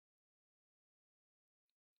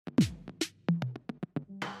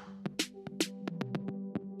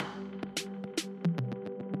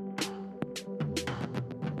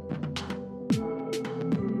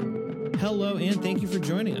Hello, and thank you for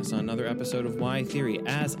joining us on another episode of Why Theory.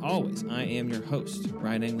 As always, I am your host,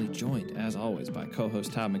 Ryan Angley, joined, as always, by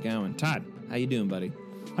co-host Todd McGowan. Todd, how you doing, buddy?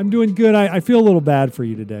 I'm doing good. I feel a little bad for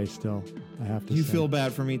you today still, I have to say. You feel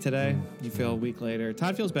bad for me today? You feel a week later?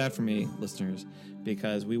 Todd feels bad for me, listeners,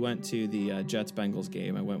 because we went to the Jets-Bengals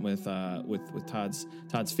game. I went with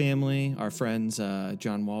Todd's family, our friends,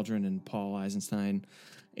 John Waldron and Paul Eisenstein,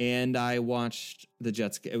 and I watched the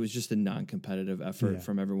Jets. It was just a non-competitive effort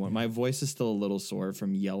from everyone. My voice is still a little sore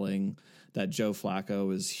from yelling that Joe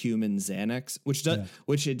Flacco is human Xanax,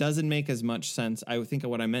 which it doesn't make as much sense. I think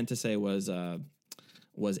what I meant to say was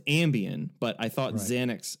Ambien, but I thought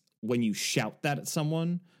Xanax, when you shout that at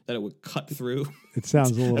someone, that it would cut through. It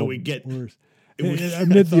sounds a little worse.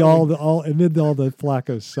 Amid all the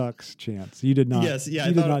Flacco sucks chants, you did not. Yes, yeah,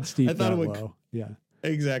 you did not steep I thought that it would, low. Yeah,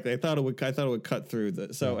 exactly. I thought it would cut through.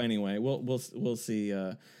 Anyway, we'll see.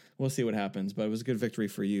 We'll see what happens, but it was a good victory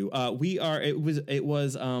for you. It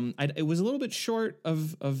was a little bit short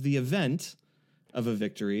of the event of a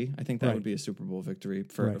victory. I think that would be a Super Bowl victory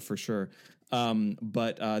for sure.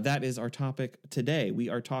 But that is our topic today. We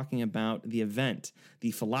are talking about the event,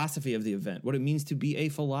 the philosophy of the event, what it means to be a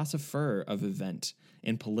philosopher of event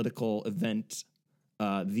and political event,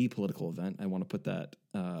 the political event. I want to put that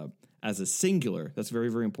as a singular. That's very,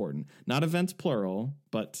 very important. Not events plural,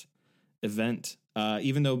 but event.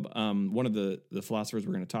 Even though one of the philosophers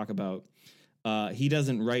we're going to talk about, he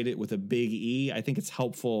doesn't write it with a big E. I think it's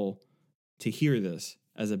helpful to hear this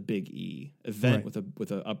as a big E, event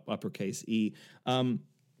with a uppercase E.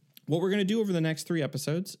 What we're going to do over the next 3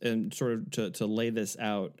 episodes, and sort of to lay this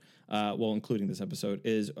out, including this episode,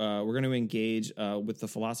 is we're going to engage with the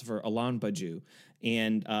philosopher Alain Badiou.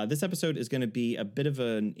 And this episode is going to be a bit of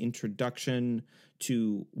an introduction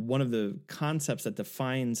to one of the concepts that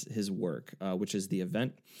defines his work, which is the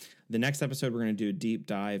event. The next episode, we're going to do a deep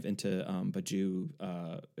dive into Badiou,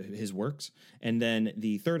 his works. And then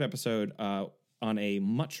the third episode, on a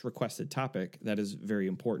much requested topic that is very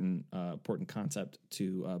important concept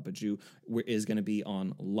to Badiou, is going to be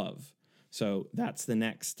on love. So that's the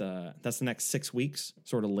next 6 weeks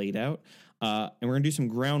sort of laid out, and we're going to do some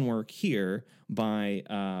groundwork here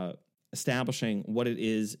by establishing what it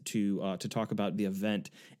is to talk about the event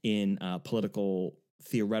in political,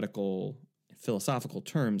 theoretical, philosophical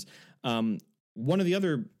terms. One of the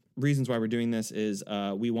other reasons why we're doing this is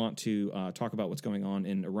we want to talk about what's going on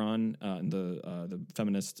in Iran and the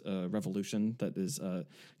feminist revolution that is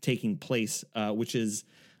taking place, which is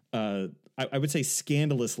I would say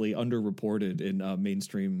scandalously underreported in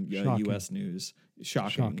mainstream U.S. news.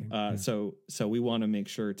 Shocking. So we want to make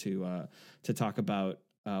sure to talk about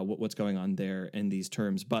what's going on there in these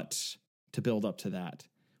terms. But to build up to that,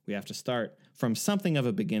 we have to start from something of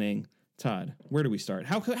a beginning. Todd, where do we start?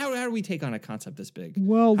 How do we take on a concept this big?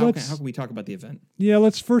 Well, how can we talk about the event? Yeah,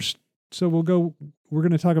 let's first. So we're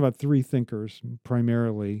going to talk about 3 thinkers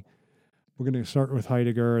primarily. We're going to start with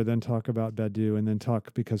Heidegger, then talk about Badiou, and then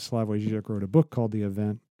talk, because Slavoj Žižek wrote a book called The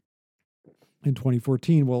Event in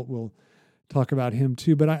 2014. We'll talk about him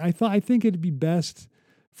too. But I think it'd be best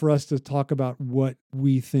for us to talk about what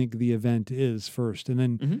we think the event is first, and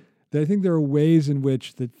then I think there are ways in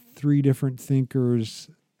which the 3 different thinkers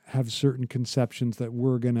have certain conceptions that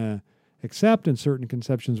we're going to accept and certain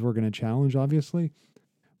conceptions we're going to challenge, obviously.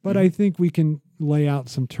 But I think we can lay out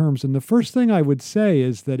some terms. And the first thing I would say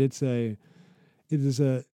is that it's an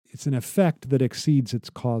effect that exceeds its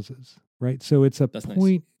causes, right? So it's a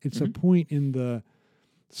point. Nice. It's a point in the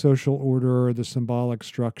social order or the symbolic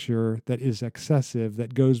structure that is excessive,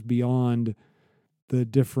 that goes beyond the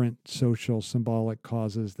different social symbolic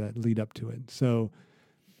causes that lead up to it. So,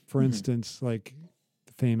 for instance, like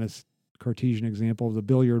the famous Cartesian example of the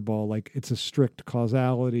billiard ball, like it's a strict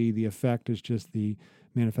causality. The effect is just the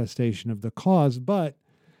manifestation of the cause. But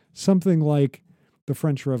something like the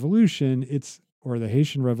French Revolution, or the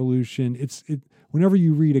Haitian Revolution, whenever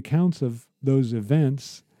you read accounts of those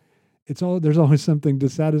events, there's always something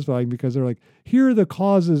dissatisfying, because they're like, here are the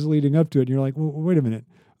causes leading up to it. And you're like, well, wait a minute.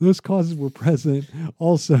 Those causes were present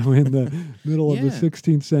also in the middle of the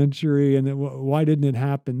 16th century. And why didn't it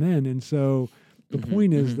happen then? And so the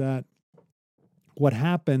point is that what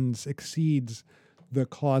happens exceeds the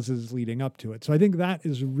causes leading up to it. So I think that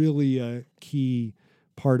is really a key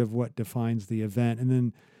part of what defines the event. And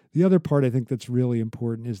then the other part I think that's really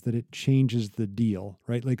important is that it changes the deal,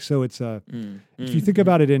 right? Like, so it's if you think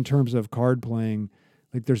about it in terms of card playing,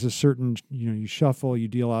 like there's a certain, you shuffle, you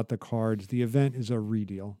deal out the cards. The event is a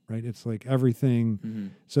redeal, right? It's like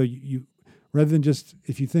everything. So you rather than just,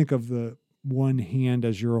 if you think of the one hand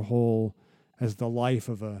as your whole, as the life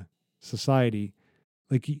of a society,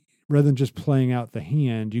 like rather than just playing out the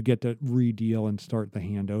hand, you get to redeal and start the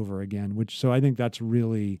hand over again, so I think that's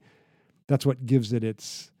what gives it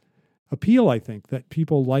its appeal. I think that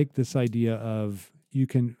people like this idea of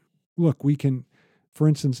for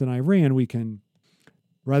instance, in Iran, we can,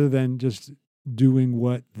 rather than just doing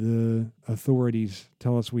what the authorities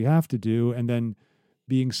tell us we have to do and then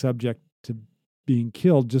being subject to being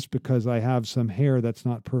killed just because I have some hair that's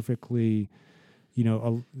not perfectly,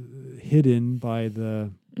 hidden by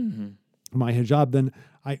the my hijab, then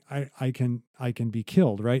I can be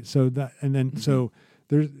killed, right? So that, and then so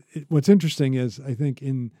what's interesting is, I think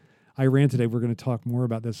in Iran today, we're going to talk more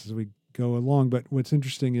about this as we go along, but what's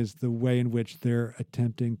interesting is the way in which they're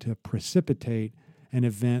attempting to precipitate an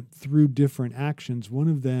event through different actions. One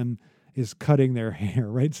of them is cutting their hair,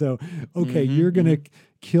 right? So, okay, you're going to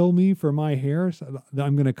kill me for my hair, so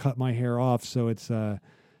I'm going to cut my hair off, so it's so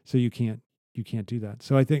you can't do that.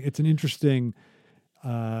 So I think it's an interesting,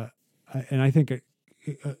 and I think a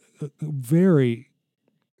very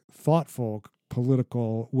thoughtful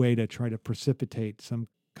political way to try to precipitate some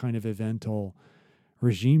kind of eventual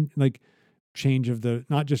regime, like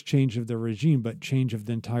not just change of the regime, but change of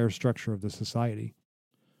the entire structure of the society.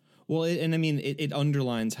 Well, it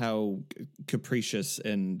underlines how capricious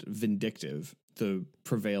and vindictive the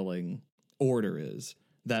prevailing order is.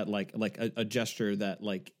 That like a gesture that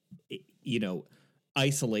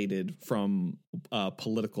isolated from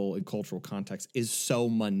political and cultural context is so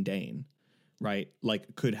mundane, right?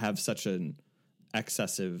 Like could have such an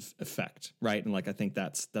excessive effect, right? And I think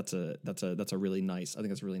that's a really nice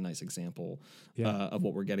example of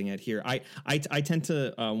what we're getting at here. I tend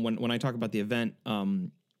to when I talk about the event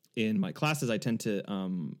in my classes, I tend to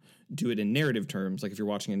do it in narrative terms. Like if you're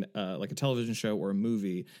watching a television show or a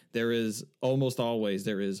movie, there is almost always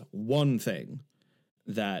one thing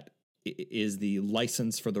that is the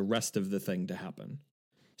license for the rest of the thing to happen.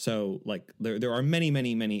 So there are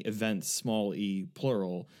many events, small e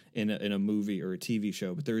plural, in a movie or a TV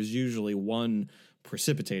show, but there is usually one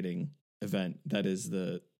precipitating event that is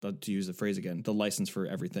to use the phrase again, the license for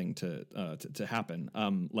everything to happen.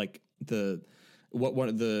 One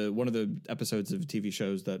of the episodes of TV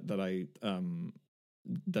shows that I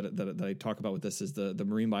talk about with this is the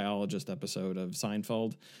marine biologist episode of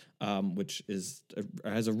Seinfeld, which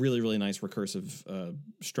has a really, really nice recursive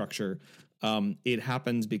structure. It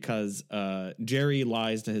happens because Jerry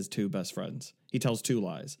lies to his two best friends. He tells two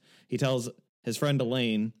lies. He tells his friend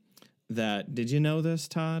Elaine that, did you know this,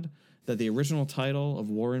 Todd, that the original title of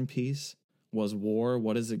War and Peace was War,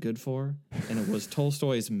 What Is It Good For? And it was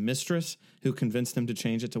Tolstoy's mistress who convinced him to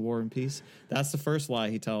change it to War and Peace. That's the first lie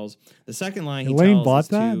he tells. The second lie he Elaine tells bought is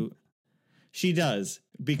that? to... She does,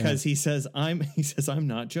 because he says I'm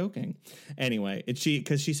not joking. Anyway,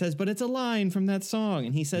 because she says, but it's a line from that song,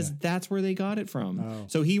 and he says that's where they got it from. Oh.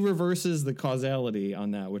 So he reverses the causality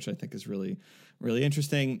on that, which I think is really, really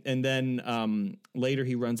interesting. And then later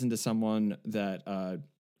he runs into someone that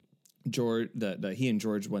George that he and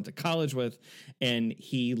George went to college with, and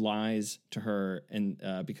he lies to her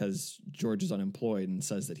and because George is unemployed and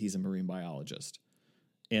says that he's a marine biologist.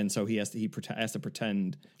 And so he has to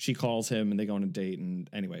pretend. She calls him, and they go on a date. And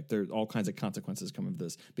anyway, there are all kinds of consequences come of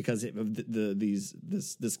this because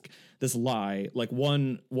this lie, like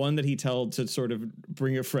one that he told to sort of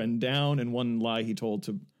bring a friend down, and one lie he told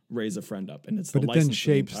to raise a friend up. And it then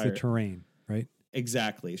shapes the terrain, right?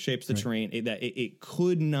 Exactly, shapes the terrain. It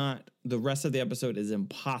could not. The rest of the episode is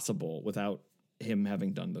impossible without him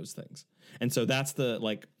having done those things. And so that's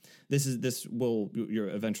this will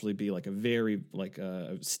eventually be like a very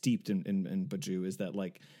steeped in Baju, is that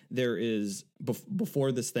there is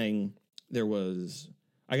before this thing there was,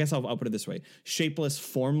 I guess I'll put it this way, shapeless,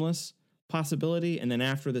 formless possibility, and then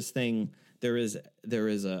after this thing there is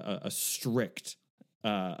a strict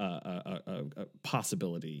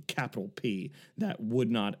possibility, capital P, that would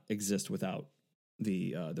not exist without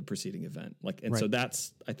the preceding event. So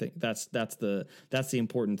I think that's the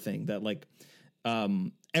important thing, that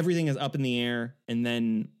everything is up in the air, and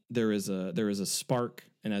then there is a spark,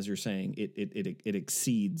 and as you're saying, it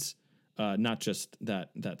exceeds not just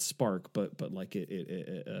that spark, but I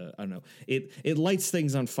don't know, it lights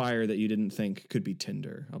things on fire that you didn't think could be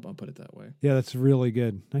tinder. I'll put it that way. Yeah, that's really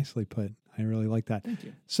good. Nicely put. I really like that. Thank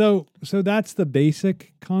you. So that's the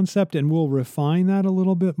basic concept, and we'll refine that a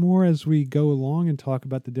little bit more as we go along and talk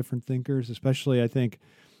about the different thinkers. Especially, I think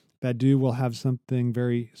Badiou will have something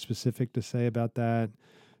very specific to say about that.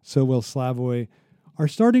 So will Slavoj. Our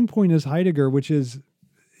starting point is Heidegger, which is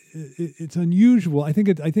it's unusual. I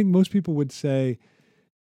think most people would say,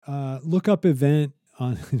 look up event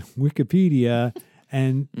on Wikipedia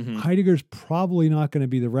And Heidegger's probably not going to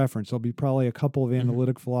be the reference. There'll be probably a couple of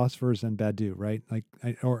analytic philosophers and Badiou, right?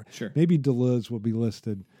 Maybe Deleuze will be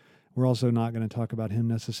listed. We're also not going to talk about him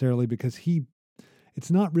necessarily because it's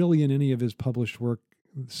not really in any of his published work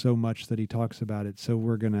so much that he talks about it. So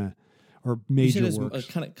we're going to, or major works.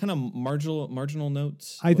 Kind of marginal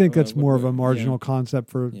notes. I think that's more of a marginal concept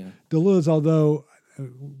for Deleuze, although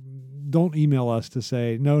don't email us to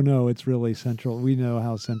say, no, it's really central. We know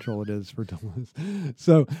how central it is for Deleuze.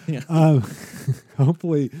 So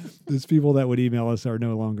hopefully those people that would email us are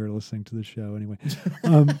no longer listening to the show anyway.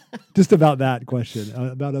 Just about that question,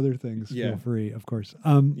 about other things, feel free, of course.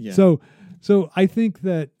 So I think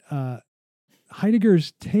that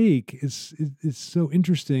Heidegger's take is so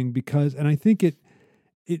interesting because, and I think it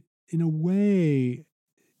in a way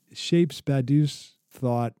shapes Badiou's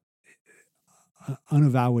thought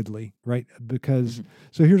unavowedly, right? Because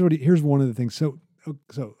so here's one of the things. So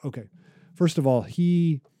okay, first of all,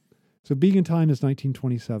 so Being in Time is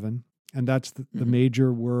 1927, and that's the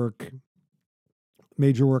major work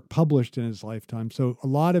published in his lifetime. So a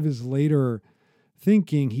lot of his later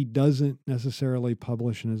thinking he doesn't necessarily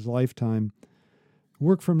publish in his lifetime.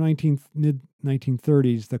 Work from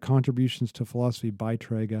mid-1930s, the Contributions to Philosophy,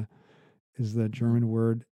 Beiträge is the German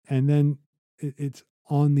word. And then it's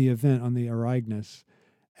on the event, on the Ereignis.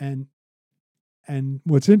 And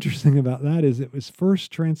what's interesting about that is it was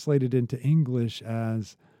first translated into English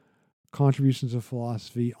as Contributions of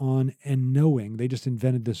Philosophy on and Knowing. They just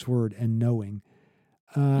invented this word, and knowing.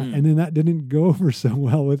 And then that didn't go over so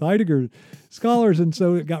well with Heidegger scholars. And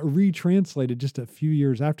so it got retranslated just a few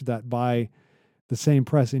years after that by the same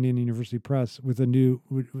press, Indiana University Press, with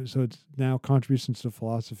so it's now Contributions to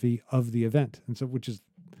Philosophy of the Event, and so which is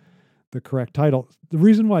the correct title. The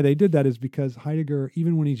reason why they did that is because Heidegger,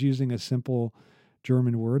 even when he's using a simple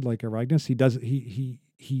German word like Ereignis,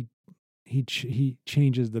 he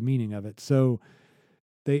changes the meaning of it. So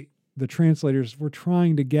the translators were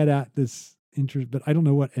trying to get at this interest, but I don't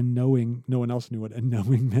know what ennowing. No one else knew what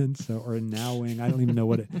ennowing meant. So, or ennowing. I don't even know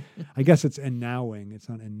what it. I guess it's ennowing. It's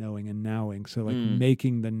not ennowing. Ennowing. So like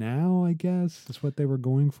making the now. I guess is what they were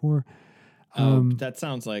going for. That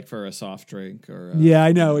sounds like for a soft drink or.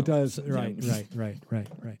 I know it does. Right.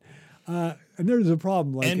 And there's a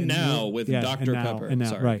problem. Like and now with Dr. Pepper. And now,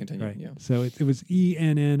 sorry, right. continue. Right. Yeah. So it was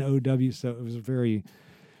ENNOW. So it was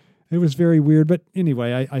very weird. But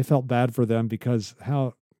anyway, I felt bad for them because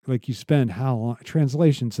like you spend how long?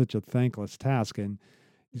 Translation's such a thankless task, and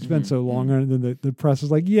you spend so long on it, and then the press is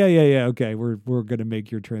like, okay, we're going to make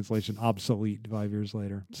your translation obsolete 5 years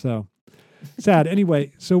later. So sad.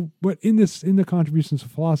 Anyway, so what in the Contributions to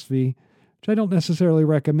Philosophy, which I don't necessarily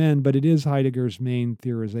recommend, but it is Heidegger's main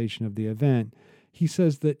theorization of the event. He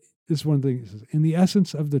says that this is one of the things. He says, in the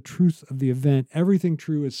essence of the truth of the event, everything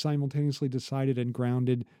true is simultaneously decided and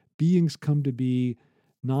grounded. Beings come to be.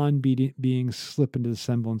 Non-beings slip into the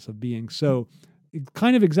semblance of being. So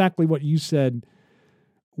kind of exactly what you said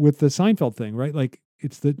with the Seinfeld thing, right? Like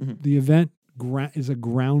it's the event is a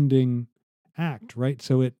grounding act, right?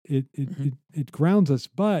 So it grounds us.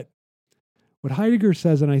 But what Heidegger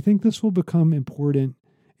says, and I think this will become important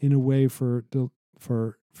in a way for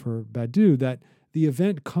Badiou, that the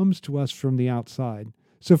event comes to us from the outside.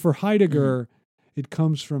 So for Heidegger, it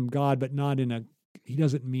comes from God, but not he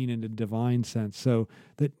doesn't mean in a divine sense. So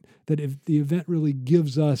that if the event really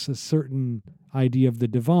gives us a certain idea of the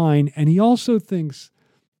divine, and he also thinks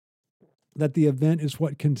that the event is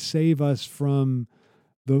what can save us from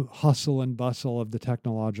the hustle and bustle of the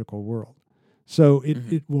technological world. So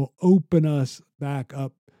it will open us back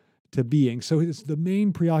up to being. So it's the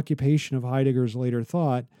main preoccupation of Heidegger's later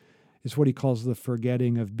thought is what he calls the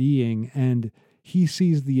forgetting of being. And he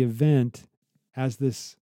sees the event as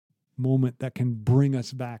this moment that can bring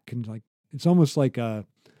us back, and like it's almost like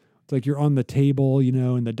it's like you're on the table,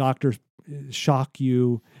 and the doctors shock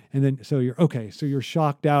you, and then so you're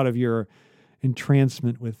shocked out of your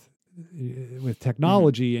entrancement with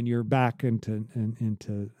technology, and you're back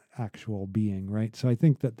into actual being, right? So I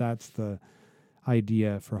think that's the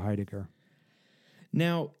idea for Heidegger.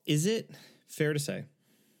 Now, is it fair to say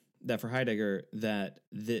that for Heidegger that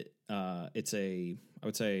it's a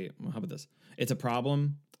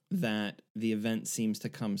problem that the event seems to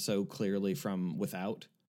come so clearly from without?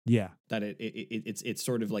 Yeah. That it's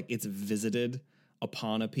sort of like it's visited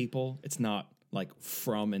upon a people. It's not like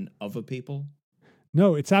from and of a people.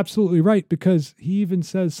 No, it's absolutely right, because he even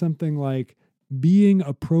says something like being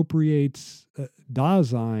appropriates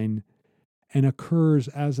Dasein and occurs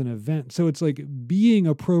as an event. So it's like being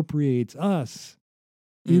appropriates us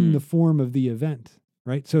in the form of the event,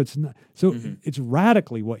 right? So it's not, it's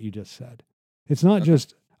radically what you just said. It's not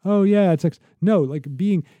just oh yeah, it's no, like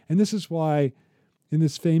being, and this is why in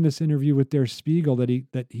this famous interview with Der Spiegel that he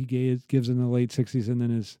gives in the late 60s and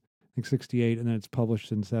then is I think 68 and then it's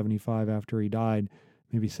published in 75 after he died,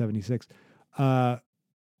 maybe 76.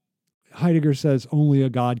 Heidegger says only a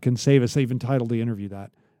God can save us. They even titled the interview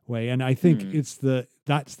that way. And I think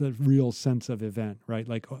that's the real sense of event, right?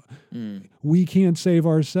 Like we can't save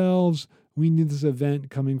ourselves. We need this event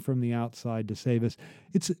coming from the outside to save us.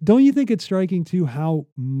 Don't you think it's striking too how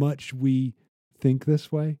much we think this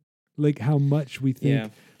way? Like how much we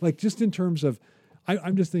think, like just in terms of,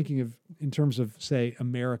 I'm just thinking of in terms of say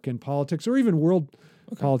American politics or even world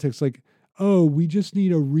politics, like, oh, we just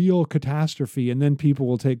need a real catastrophe and then people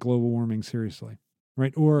will take global warming seriously,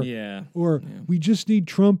 right? Or we just need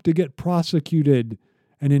Trump to get prosecuted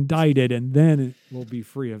and indicted and then we'll be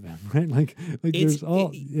free of him, right? Like there's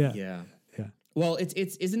all, yeah. Well,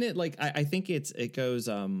 it's isn't it like I think it goes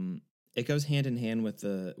hand in hand with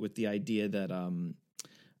the idea that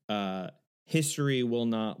history will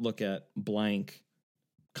not look at blank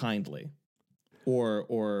kindly.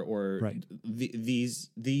 Or right. These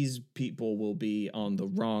people will be on the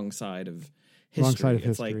wrong side of history. Wrong side of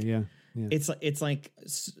it's history, like, It's like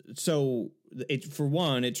so. For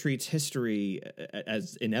one, it treats history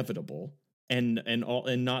as inevitable, and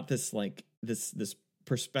not this like this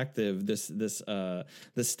perspective, this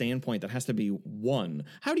standpoint that has to be one.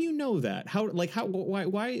 How do you know that?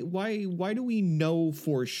 Why do we know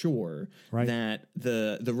for sure that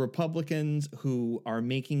the Republicans who are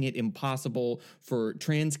making it impossible for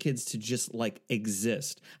trans kids to just like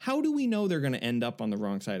exist, how do we know they're going to end up on the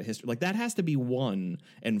wrong side of history? Like that has to be won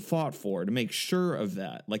and fought for to make sure of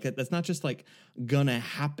that. Like that's not just like gonna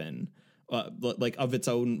happen. Like of its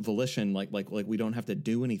own volition, like we don't have to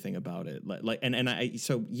do anything about it.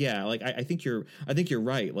 I think you're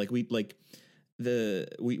right. Like we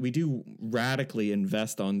do radically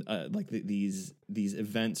invest on these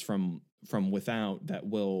events from without that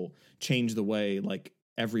will change the way like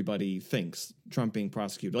everybody thinks. Trump being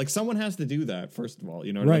prosecuted, like someone has to do that first of all.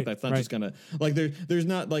 You know, right, that's not just gonna like there's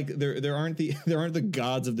not like there aren't the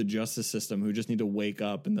gods of the justice system who just need to wake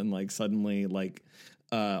up and then like suddenly like.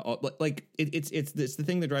 It's the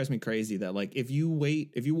thing that drives me crazy that like if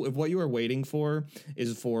what you are waiting for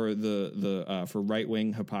is for the for right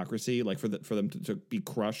wing hypocrisy, like for them to be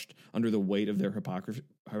crushed under the weight of their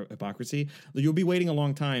hypocrisy, you'll be waiting a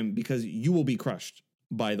long time because you will be crushed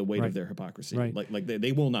by the weight of their hypocrisy. Right. Like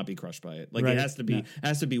they will not be crushed by it. Like it has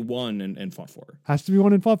to be won and fought for. Has to be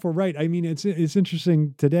won and fought for. Right. I mean, it's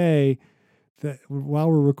interesting today that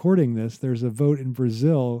while we're recording this, there's a vote in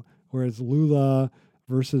Brazil where it's Lula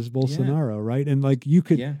versus Bolsonaro, right? And like you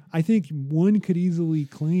could, I think one could easily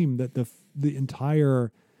claim that the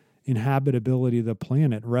entire inhabitability of the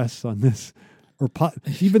planet rests on this, or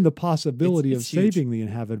even the possibility of saving the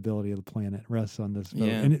inhabitability of the planet rests on this vote.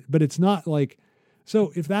 Yeah. But it's not like,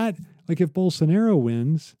 so if Bolsonaro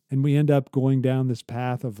wins and we end up going down this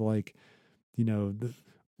path of like, you know, the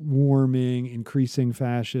warming, increasing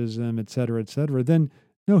fascism, et cetera, then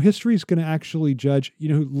no, history is going to actually judge. You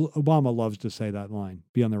know, Obama loves to say that line,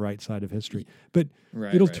 be on the right side of history. But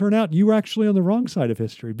it'll turn out you were actually on the wrong side of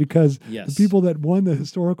history because the people that won the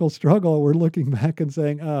historical struggle were looking back and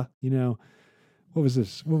saying, you know, what was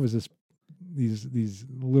this? These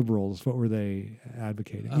liberals, what were they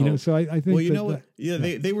advocating? You know, so I think. Well, you know what? Yeah,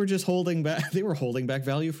 they were just holding back. They were holding back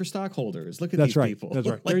value for stockholders. Look at these people. That's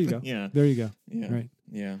right. There you go. Yeah. There you go. Yeah. Right.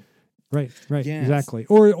 Yeah. Right, yes. Exactly.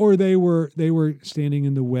 Or they were standing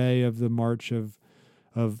in the way of the march of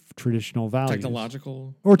traditional values.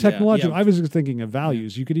 Technological. Yeah. I was just thinking of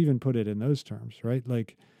values. You could even put it in those terms, right?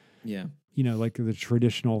 Like, you know, like the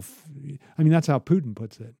traditional. I mean, that's how Putin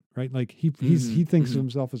puts it, right? Like he thinks of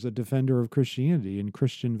himself as a defender of Christianity and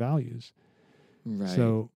Christian values. Right.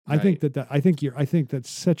 So I think I think that's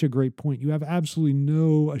such a great point. You have absolutely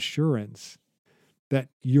no assurance that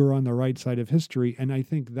you're on the right side of history. And I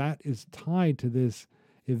think that is tied to this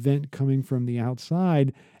event coming from the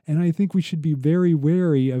outside. And I think we should be very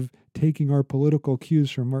wary of taking our political cues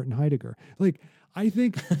from Martin Heidegger. Like, I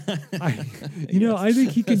think, I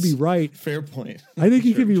think he can be right. Fair point. I think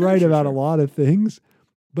he can be right about a lot of things,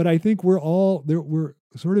 but I think we're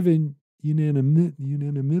sort of in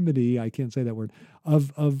unanimity. I can't say that word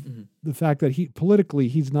of the fact that he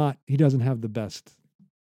doesn't have the best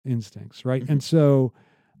instincts, right? And so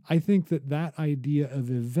I think that idea of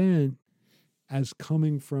event as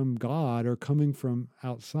coming from God or coming from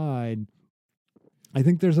outside, I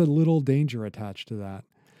think there's a little danger attached to that.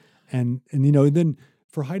 And you know, then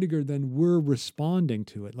for Heidegger, then we're responding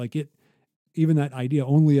to it. Like even that idea,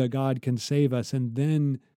 only a God can save us, and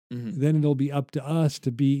then it'll be up to us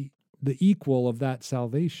to be the equal of that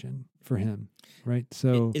salvation for him, right?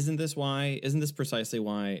 So isn't this precisely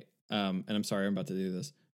why, and I'm sorry I'm about to do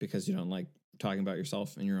this because you don't like talking about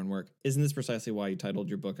yourself and your own work. Isn't this precisely why you titled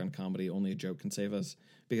your book on comedy, Only a Joke Can Save Us?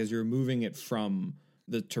 Because you're moving it from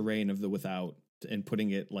the terrain of the without and putting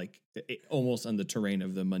it like almost on the terrain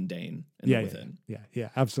of the mundane and the within. Yeah,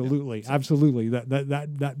 absolutely. Yeah. Absolutely.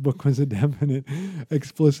 That book was a definite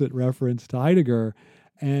explicit reference to Heidegger.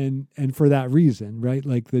 And for that reason, right?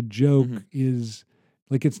 Like the joke is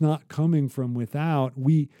like, it's not coming from without.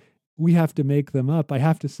 We have to make them up. I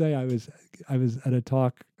have to say, I was at a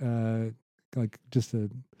talk like just a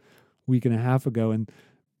week and a half ago, and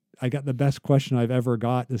I got the best question I've ever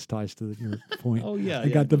got. This ties to your point. I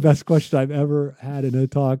got the best question I've ever had in a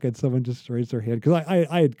talk, and someone just raised their hand because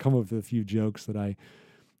I had come up with a few jokes that I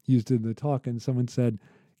used in the talk, and someone said,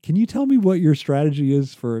 "Can you tell me what your strategy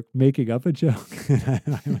is for making up a joke?"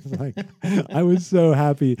 And I was like, I was so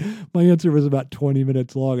happy. My answer was about 20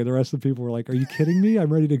 minutes long, and the rest of the people were like, "Are you kidding me?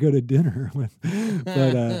 I'm ready to go to dinner." I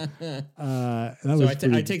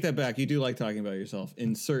take that back. You do like talking about yourself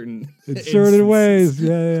in certain ways.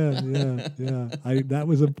 Yeah. That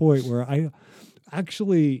was a point where I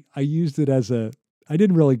used it as I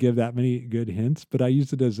didn't really give that many good hints, but I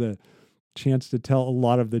used it as a chance to tell a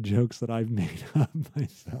lot of the jokes that I've made up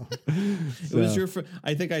myself. It was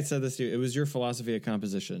I think I said this to you. It was your philosophy of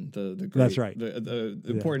composition. The great, that's right. The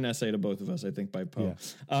important essay to both of us, I think, by Poe.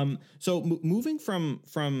 Yeah. So moving from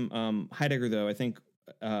Heidegger, though, I think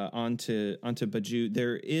onto Badiou,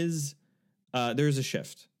 there's a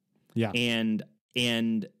shift. Yeah. And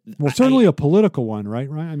certainly a political one, right?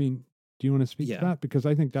 I mean, do you want to speak to that? Because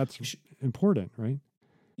I think that's important, right?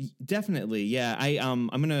 Definitely, yeah. I'm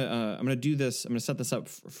gonna do this. I'm gonna set this up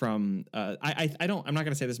from. I'm not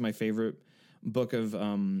gonna say this is my favorite book of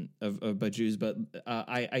Badiou's, but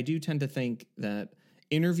I do tend to think that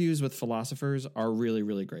interviews with philosophers are really,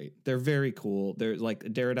 really great. They're very cool. They're like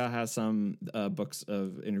Derrida has some books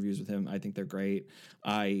of interviews with him. I think they're great.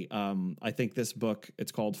 I think this book,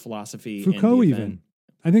 it's called Philosophy. Foucault and even.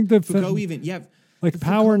 I think the Foucault even. Yeah. Like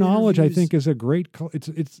Power Knowledge, I think, is a great. It's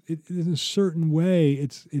in a certain way,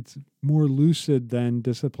 it's more lucid than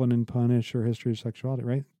Discipline and Punish or History of Sexuality,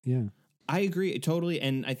 right? Yeah, I agree totally,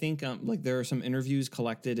 and I think like there are some interviews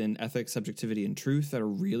collected in Ethics, Subjectivity, and Truth that are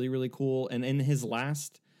really, really cool. And in his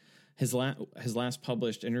last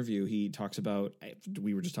published interview, he talks about,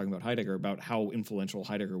 we were just talking about Heidegger, about how influential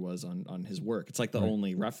Heidegger was on his work. It's like the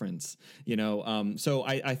only reference, so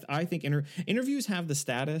I think interviews have the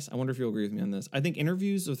status. I wonder if you'll agree with me on this. I think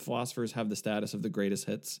interviews with philosophers have the status of the greatest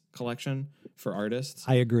hits collection for artists.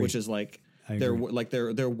 I agree. Which is like, they're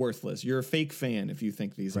worthless. You're a fake fan if you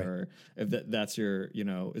think these are, if that's your,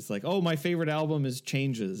 it's like, oh, my favorite album is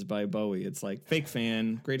Changes by Bowie. It's like fake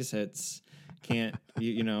fan, greatest hits. Can't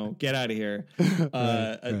get out of here.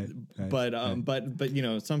 But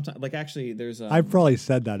sometimes, like, actually there's I've probably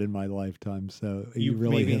said that in my lifetime, so you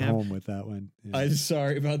really hit home with that one. I'm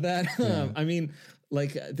sorry about that. I mean,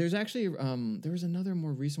 like, there's actually there was another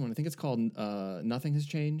more recent one. I think it's called Nothing Has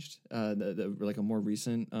Changed, like a more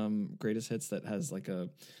recent greatest hits that has like a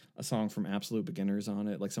song from Absolute Beginners on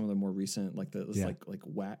it, like some of the more recent, like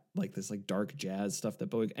this like dark jazz stuff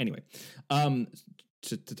that Bowie. Anyway,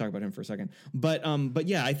 to talk about him for a second, but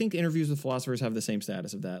yeah, I think interviews with philosophers have the same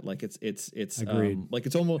status of that. Like it's like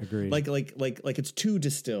it's almost like it's too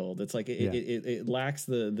distilled. It's like it lacks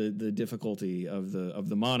the difficulty of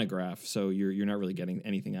the monograph, so you're not really getting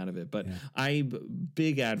anything out of it. But I'm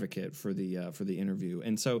big advocate for the interview,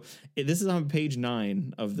 and so this is on page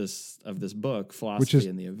 9 of this book, Philosophy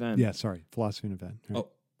and the Event. Yeah, sorry, Philosophy and Event. Right. Oh,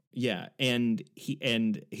 yeah, and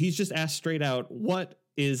he's just asked straight out, what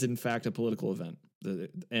is in fact a political event?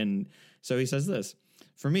 And so he says this: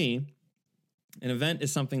 for me, an event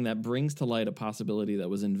is something that brings to light a possibility that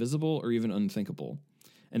was invisible or even unthinkable.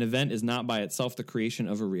 An event is not by itself the creation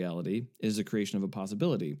of a reality. It is the creation of a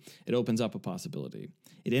possibility. It opens up a possibility.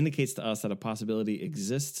 It indicates to us that a possibility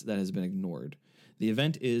exists that has been ignored. The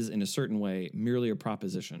event is, in a certain way, merely a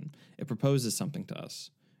proposition. It proposes something to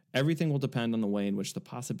us. Everything will depend on the way in which the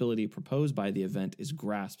possibility proposed by the event is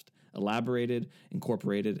grasped, elaborated,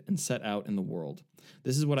 incorporated, and set out in the world.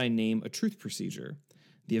 This is what I name a truth procedure.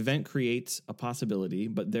 The event creates a possibility,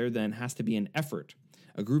 but there then has to be an effort,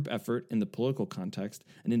 a group effort in the political context,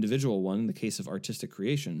 an individual one in the case of artistic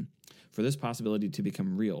creation, for this possibility to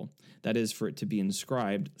become real. That is, for it to be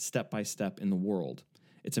inscribed step by step in the world.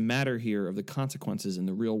 It's a matter here of the consequences in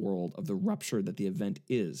the real world of the rupture that the event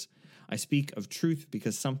is. I speak of truth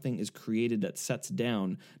because something is created that sets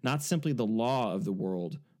down not simply the law of the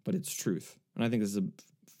world, but its truth. And I think this is a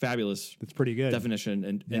fabulous. It's pretty good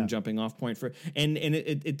definition and jumping off point for, and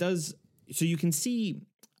it does. So you can see,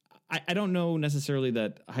 I don't know necessarily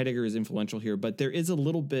that Heidegger is influential here, but there is a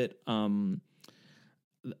little bit.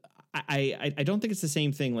 I don't think it's the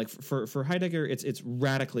same thing. Like for Heidegger, it's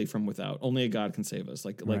radically from without. Only a God can save us.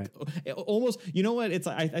 Like almost. You know what? It's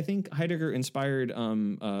I think Heidegger inspired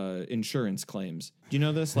insurance claims. Do you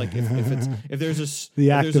know this? Like if there's a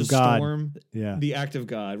the act of God, storm, the act of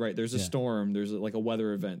God, right? There's a storm. There's like a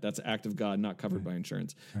weather event. That's an act of God, not covered by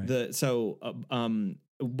insurance. Right.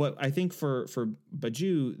 But I think for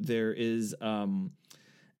Badiou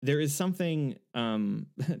there is something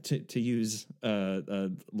to use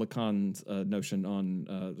Lacan's notion on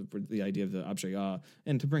the idea of the objet A,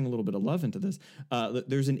 and to bring a little bit of love into this.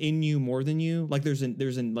 There's an in you more than you, like there's an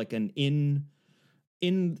in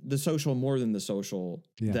the social more than the social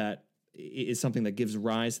that is something that gives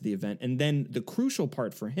rise to the event. And then the crucial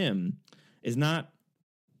part for him is not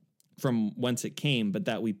from whence it came, but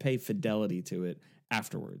that we pay fidelity to it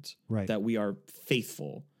afterwards. Right. That we are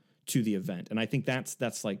faithful to the event. And I think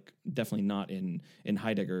that's like definitely not in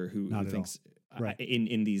Heidegger, who thinks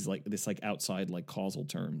in these like this like outside like causal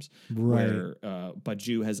terms, where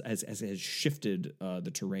Badiou has shifted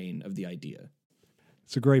the terrain of the idea.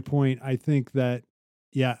 It's a great point. I think that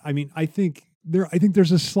I think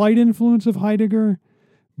there's a slight influence of Heidegger,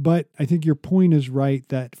 but I think your point is right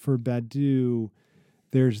that for Badiou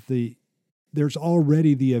there's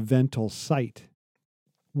already the evental site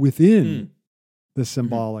within the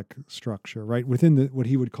symbolic structure, right? Within what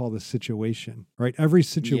he would call the situation, right? Every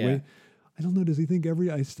situation, I don't know, does he think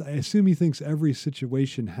I assume he thinks every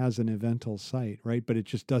situation has an evental site, right? But it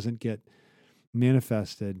just doesn't get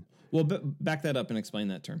manifested. Well, back that up and explain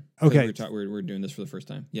that term. Okay. We're doing this for the first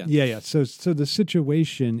time. Yeah. Yeah. So the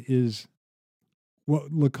situation is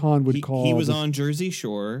what Lacan would call... He was on Jersey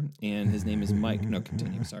Shore, and his name is Mike. No,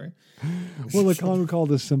 continue. Sorry. Well, Lacan would call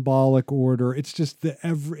the symbolic order. It's just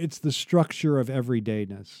it's the structure of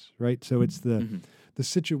everydayness, right? So it's the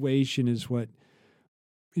situation is what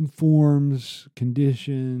informs,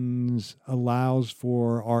 conditions, allows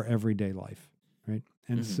for our everyday life, right?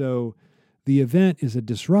 And so the event is a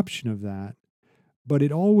disruption of that, but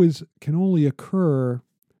it always can only occur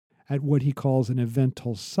at what he calls an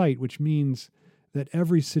evental site, which means that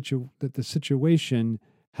that the situation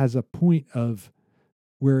has a point of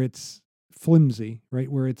where it's flimsy, right?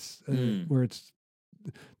 Where it's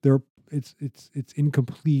it's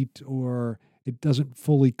incomplete, or it doesn't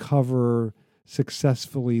fully cover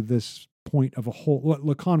successfully this point of a hole, what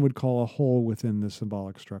Lacan would call a hole within the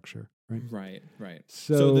symbolic structure, right? Right.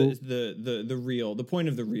 So the real, the point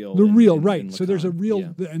of the real, right? In so there's a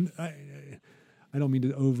real, and I don't mean to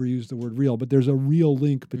overuse the word real, but there's a real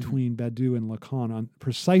link between Badiou and Lacan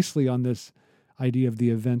precisely on this idea of the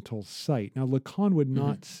evental site. Now, Lacan would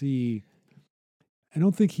not see, I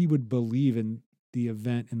don't think he would believe in the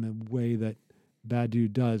event in the way that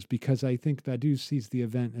Badiou does, because I think Badiou sees the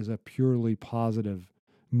event as a purely positive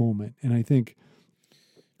moment. And I think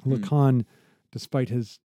Lacan, despite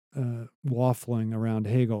his waffling around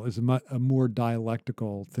Hegel, is a more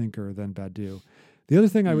dialectical thinker than Badiou. The other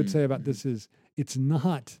thing I would say about this is it's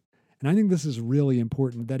not, and I think this is really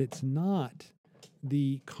important, that it's not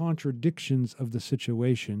the contradictions of the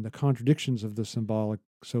situation, the contradictions of the symbolic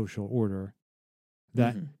social order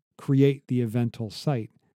that create the evental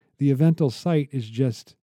site. The evental site is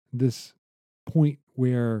just this point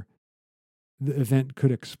where the event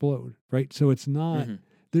could explode, right? So it's not,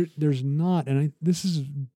 there's not,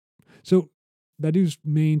 so Badiou's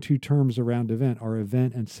main two terms around event are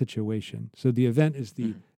event and situation. So the event is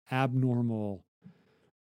the abnormal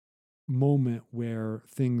moment where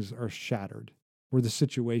things are shattered, where the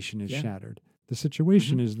situation is shattered. The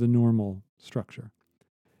situation is the normal structure.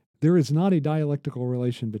 There is not a dialectical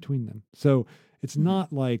relation between them. So it's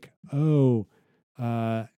not like,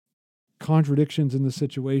 contradictions in the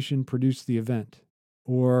situation produce the event,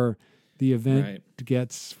 or the event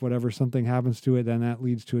gets whatever, something happens to it, then that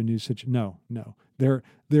leads to a new situation. No.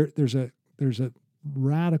 There's a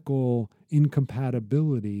radical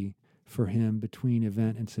incompatibility for him between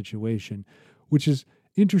event and situation, which is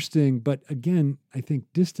interesting, but again, I think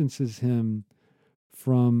distances him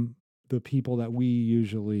from the people that we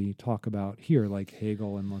usually talk about here, like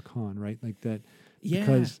Hegel and Lacan, right? Like that,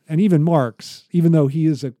 because, and even Marx, even though he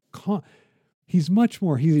is he's much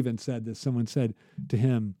more, he's even said this, someone said to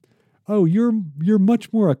him, "Oh, you're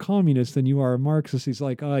much more a communist than you are a Marxist." He's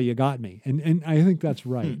like, "Oh, you got me." And I think that's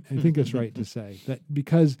right. I think it's right to say that,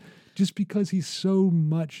 because he's so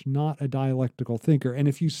much not a dialectical thinker.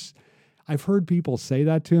 And I've heard people say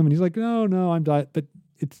that to him, and he's like, "No, but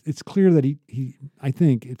it's clear that he I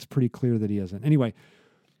think it's pretty clear that he isn't." Anyway,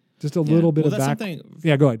 Just a little bit of back.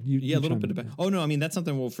 Yeah, go ahead. A little bit of back. Oh no, I mean that's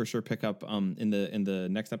something we'll for sure pick up in the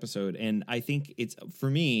next episode. And I think it's for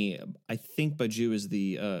me. I think Baju is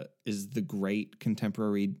the great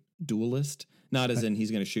contemporary duelist. Not as in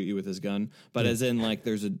he's going to shoot you with his gun, but as in like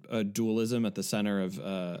there's a dualism at the center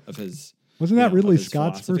of his. Wasn't that Ridley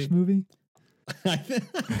Scott's first movie?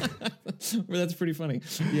 That's pretty funny.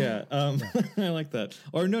 Yeah, I like that.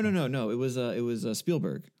 Or no. It was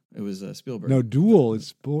Spielberg. It was Spielberg. No, Duel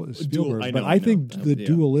is Spielberg. I think the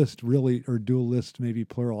duelist really, or duelist maybe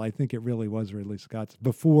plural. I think it really was Ridley Scott's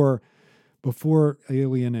before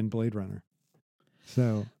Alien and Blade Runner.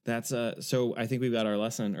 So that's so I think we got our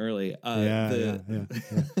lesson early. Yeah.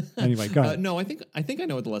 Anyway, go ahead. No, I think I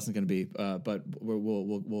know what the lesson's going to be, but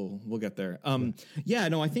we'll get there.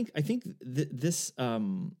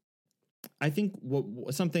 I think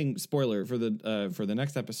something spoiler for the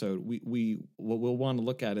next episode. What we'll want to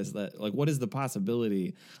look at is that like what is the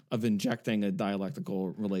possibility of injecting a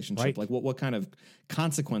dialectical relationship? Right. Like what kind of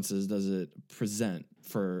consequences does it present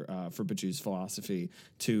for Baju's philosophy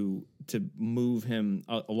to move him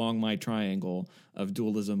along my triangle of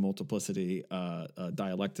dualism, multiplicity,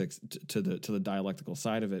 dialectics to the dialectical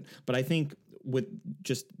side of it? But I think with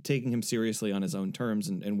just taking him seriously on his own terms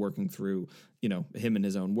and working through, him in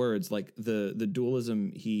his own words, like the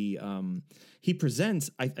dualism he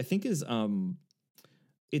presents, I think is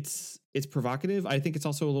it's provocative. I think it's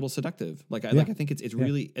also a little seductive. I think it's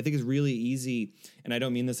really easy, and I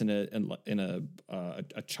don't mean this in a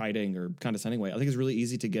chiding or condescending way. I think it's really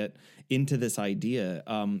easy to get into this idea.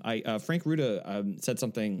 Frank Ruda said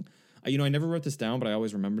something. I never wrote this down, but I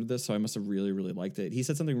always remembered this, so I must have really, really liked it. He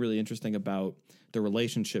said something really interesting about the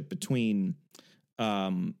relationship between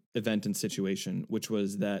event and situation, which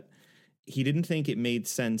was that he didn't think it made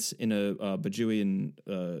sense in a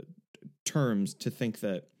Bajuian terms to think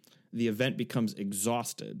that the event becomes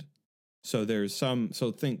exhausted. So there's this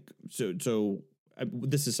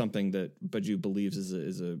is something that Baju believes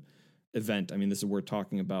is a event. I mean, this is we're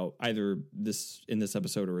talking about either this in this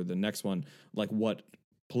episode or the next one, like what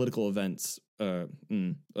political events,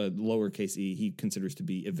 lowercase e, he considers to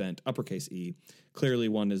be event, uppercase E. Clearly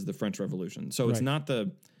one is the French Revolution. So it's not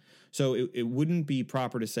it wouldn't be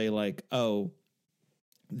proper to say like,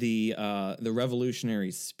 the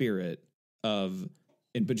revolutionary spirit of,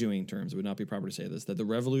 in Bajuian terms, it would not be proper to say this, that the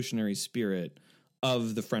revolutionary spirit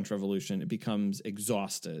of the French Revolution, it becomes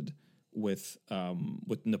exhausted with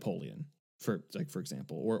Napoleon, for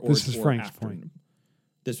example, or this is or Frank's after. point.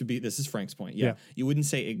 This is Frank's point. Yeah. You wouldn't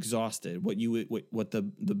say exhausted. What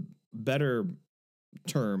the better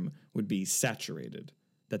term would be saturated,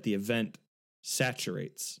 that the event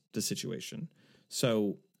saturates the situation.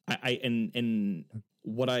 So if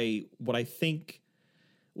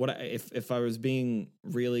I was being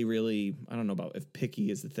really, really, I don't know about if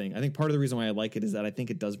picky is the thing. I think part of the reason why I like it is that I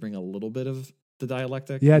think it does bring a little bit of the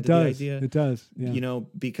dialectic. Yeah, it does. It does. Yeah.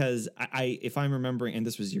 Because if I'm remembering, and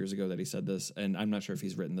this was years ago that he said this, and I'm not sure if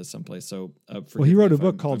he's written this someplace. So, he wrote a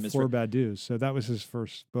book called Four Bad Dudes. So that was his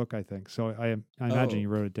first book, I think. So I imagine he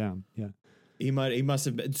wrote it down. Yeah. He must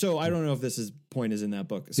have been. So I don't know if this point is in that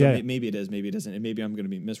book. So maybe it is, maybe it isn't, and maybe I'm going to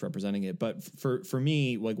be misrepresenting it. But for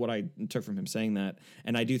me, like what I took from him saying that,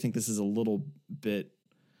 and I do think this is a little bit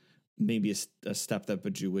maybe a step that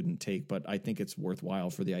Baju wouldn't take, but I think it's worthwhile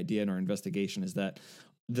for the idea in our investigation, is that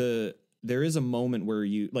there is a moment where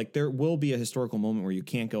there will be a historical moment where you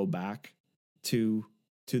can't go back to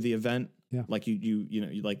the event. Yeah. Like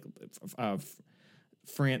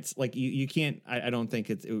France, like you can't, I don't think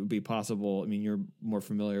it would be possible. I mean, you're more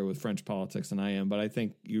familiar with French politics than I am, but I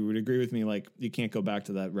think you would agree with me. Like you can't go back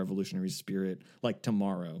to that revolutionary spirit like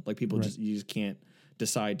tomorrow. Like people you just can't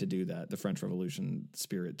decide to do that. The French Revolution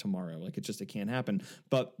spirit tomorrow. Like it can't happen.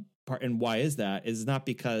 But and why is that? Is not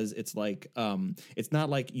because it's like, it's not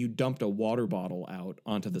like you dumped a water bottle out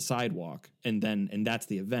onto the sidewalk and that's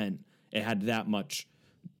the event. It had that much,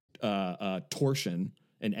 torsion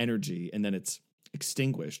and energy, and then it's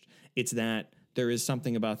extinguished. It's that there is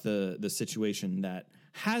something about the situation that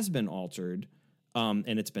has been altered, and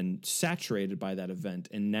it's been saturated by that event,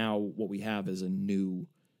 and now what we have is a new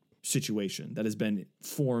situation that has been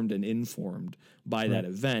formed and informed by that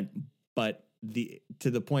event, but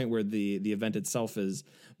to the point where the event itself is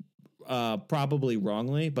probably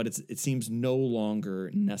wrongly, but it seems no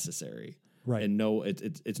longer necessary. Right. And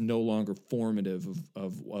it's no longer formative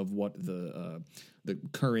of what the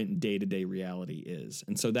current day-to-day reality is.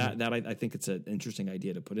 And so that I think it's an interesting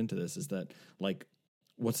idea to put into this, is that like,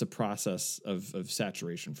 what's the process of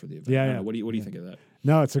saturation for the event? Yeah. What do you think of that?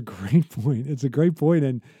 No, it's a great point. It's a great point.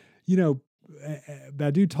 And,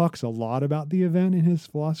 Badu talks a lot about the event in his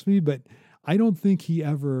philosophy, but I don't think he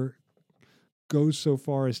ever goes so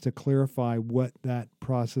far as to clarify what that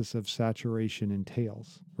process of saturation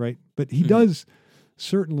entails, right? But he does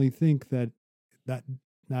certainly think that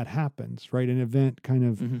happens, right? An event kind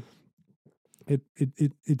of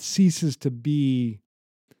it ceases to be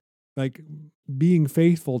like being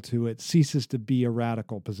faithful to it ceases to be a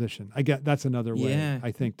radical position. I get that's another way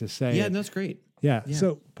I think to say it. That's great. Yeah.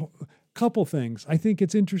 So couple things. I think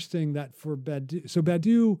it's interesting that for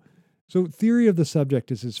Badiou, so Theory of the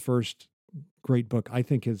Subject is his first great book. I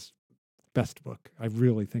think his best book. I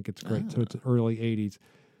really think it's great. So it's early 80s,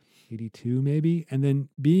 82 maybe. And then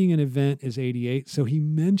Being an Event is 88. So he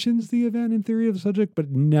mentions the event in Theory of the Subject,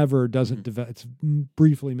 but never doesn't develop. It's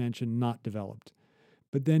briefly mentioned, not developed.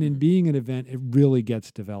 But then in Being an Event, it really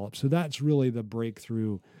gets developed. So that's really the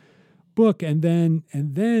breakthrough book. And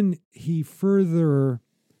then he further,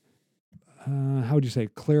 how would you say,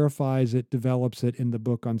 clarifies it, develops it in the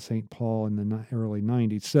book on St. Paul in the early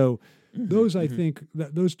 90s. So those, I think,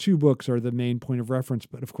 those two books are the main point of reference.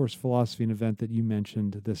 But of course, Philosophy and Event that you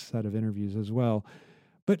mentioned, this set of interviews as well.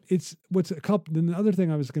 But it's then the other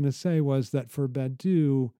thing I was going to say was that for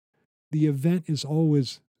Badiou, the event is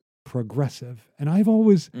always progressive. And I've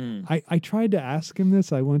always, I tried to ask him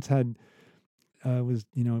this. I once had, was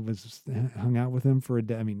hung out with him for a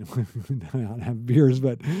day. I mean, not have beers,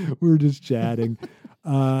 but we were just chatting.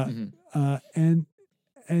 And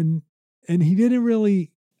he didn't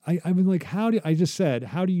really, I was like, I just said,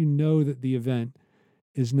 how do you know that the event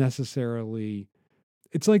is necessarily,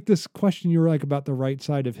 it's like this question you were like about the right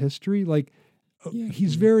side of history. Like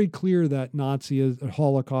he's very clear that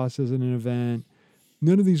Holocaust isn't an event.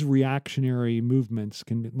 None of these reactionary movements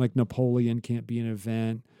like Napoleon can't be an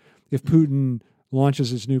event. If Putin launches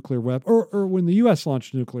his nuclear weapon, or when the U.S.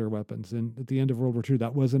 launched nuclear weapons and at the end of World War II,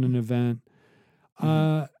 that wasn't an event.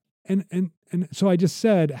 And so I just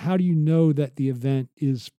said, how do you know that the event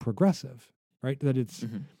is progressive, right? That it's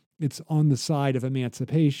on the side of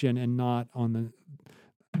emancipation and not on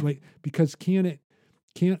the, because can't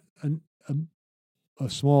a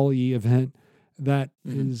small e event that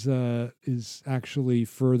is actually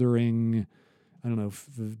furthering, I don't know,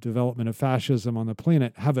 the development of fascism on the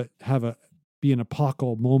planet, be an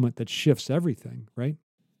apocal moment that shifts everything, right?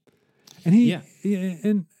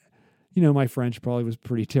 And my French probably was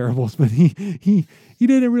pretty terrible, but he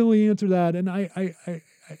didn't really answer that.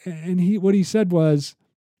 And what he said was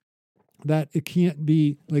that it can't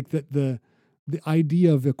be like that the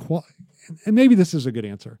idea of equality, and maybe this is a good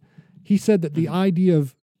answer. He said that the idea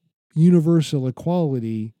of universal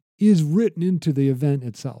equality is written into the event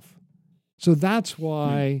itself. So that's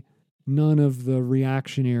why none of the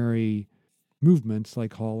reactionary movements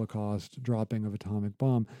like Holocaust, dropping of atomic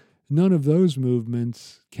bomb, none of those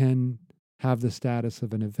movements can have the status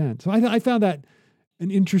of an event. So I found that an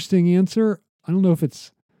interesting answer. I don't know if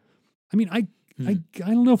it's, I mean, I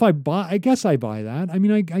don't know if I guess I buy that. I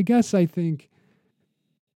mean, I guess I think,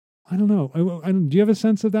 I don't know. Do you have a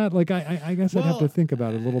sense of that? Like, I guess I'd have to think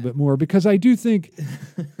about it a little bit more, because I do think,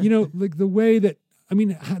 like the way that, I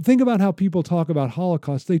mean, think about how people talk about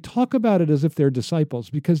Holocaust. They talk about it as if they're disciples,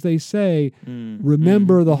 because they say,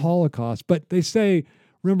 remember the Holocaust, but they say,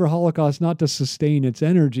 remember Holocaust not to sustain its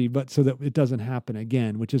energy, but so that it doesn't happen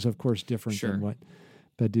again, which is, of course, different than what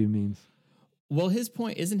Badiou means. Well, his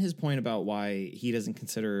point about why he doesn't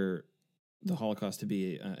consider the Holocaust to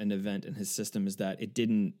be an event in his system is that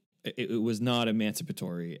it was not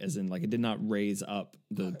emancipatory, as in like it did not raise up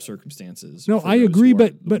the circumstances. No, I agree,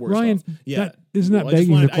 but Ryan, isn't that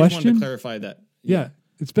begging the question? I just wanted to clarify that. Yeah,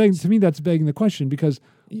 it's begging, to me, that's begging the question, because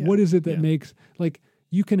what is it that makes, like,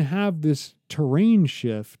 you can have this terrain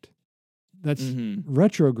shift that's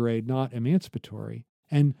retrograde, not emancipatory,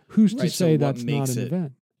 and who's to say that's not an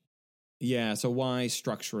event? Yeah. So why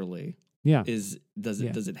structurally? Yeah. Does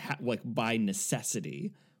it like by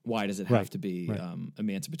necessity? Why does it have to be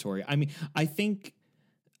emancipatory? I mean, I think,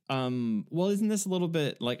 well, isn't this a little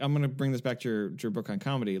bit like, I'm going to bring this back to your book on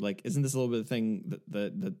comedy. Like, isn't this a little bit of thing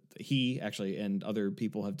that he actually and other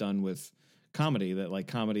people have done with comedy, that like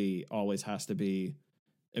comedy always has to be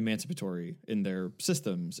emancipatory in their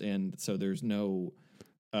systems. And so there's no,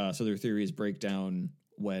 so their theories break down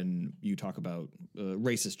when you talk about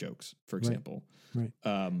racist jokes, for example. Right.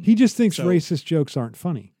 He just thinks racist jokes aren't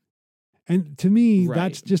funny. And to me,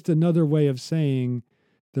 that's just another way of saying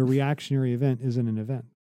the reactionary event isn't an event.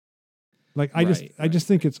 Like, I just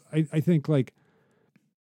think it's, I think like,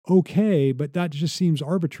 okay, but that just seems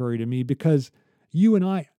arbitrary to me, because you and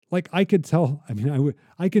I, like, I could tell, I mean,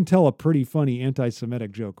 I can tell a pretty funny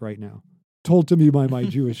anti-Semitic joke right now, told to me by my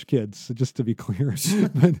Jewish kids. So just to be clear,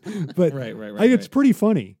 but it's pretty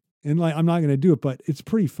funny, and like, I'm not going to do it, but it's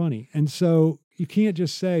pretty funny. And so, you can't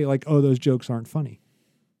just say like, oh, those jokes aren't funny.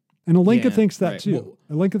 And Alenka thinks that too.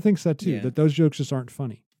 Alenka thinks that too, that those jokes just aren't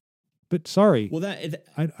funny. But sorry. Well,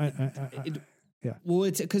 yeah. Well,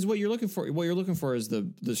 it's because what you're looking for is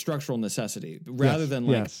the structural necessity rather than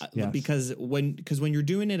like, because when you're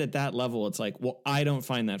doing it at that level, it's like, well, I don't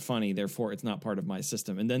find that funny, therefore it's not part of my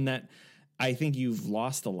system. And then that, I think you've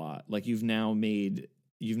lost a lot. Like you've now made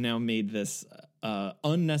this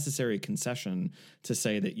unnecessary concession to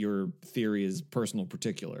say that your theory is personal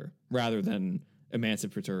particular rather than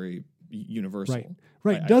emancipatory universal.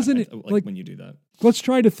 Right. Doesn't it like when you do that? Let's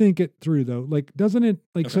try to think it through though. Like, doesn't it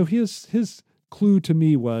like, so his clue to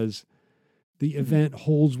me was the event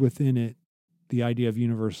holds within it the idea of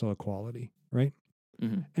universal equality. Right.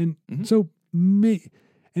 And so and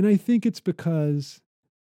I think it's because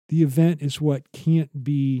the event is what can't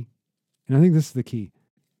be, and I think this is the key,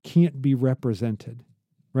 can't be represented,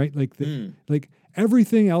 right? Like like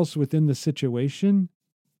everything else within the situation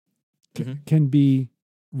can be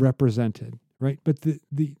represented, right? But the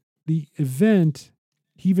event,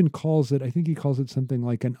 he even calls it, I think he calls it something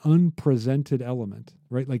like an unpresented element,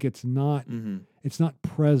 right? Like it's not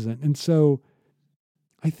present. And so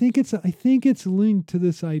I think it's linked to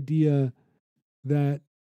this idea that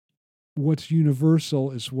what's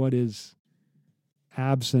universal is what is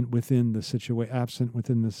absent within the situation, absent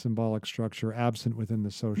within the symbolic structure, absent within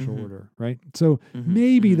the social order, right? So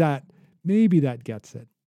maybe that gets it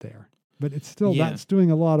there, but it's still that's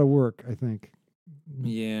doing a lot of work, I think.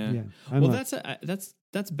 Yeah. Well, that's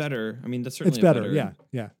better. I mean, that's certainly it's better.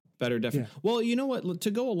 Yeah. Better, definitely. Yeah. Well, you know what?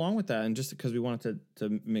 To go along with that, and just because we wanted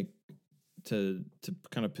to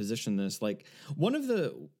kind of position this, like one of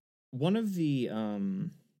the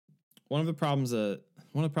problems I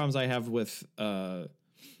have with I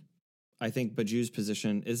think Badiou's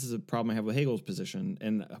position is a problem I have with Hegel's position,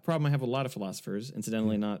 and a problem I have with a lot of philosophers,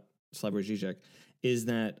 incidentally not Slavoj Žižek, is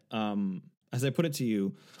that as I put it to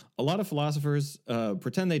you, a lot of philosophers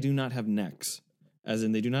pretend they do not have necks, as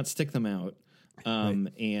in they do not stick them out,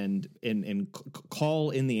 and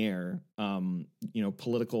call in the air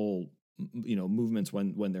political movements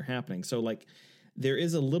when they're happening. So like there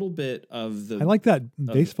is a little bit of the. I like that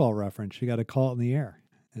baseball reference. You got to call it in the air.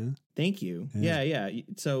 Yeah. Thank you. Yeah.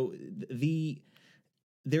 So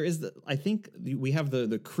there is I think we have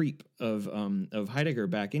the creep of Heidegger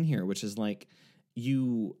back in here, which is like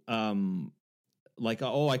you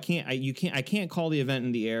I can't call the event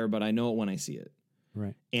in the air, but I know it when I see it.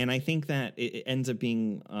 Right. And I think that it ends up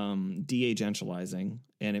being de-agentializing,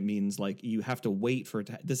 and it means like you have to wait for it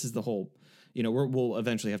to, this is the whole, we'll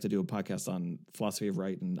eventually have to do a podcast on philosophy of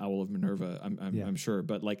right and Owl of Minerva, I'm sure,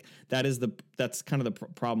 but like that's kind of the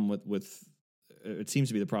problem with it seems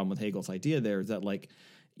to be the problem with Hegel's idea there, is that like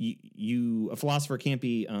a philosopher can't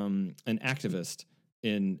be an activist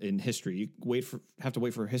in history. You have to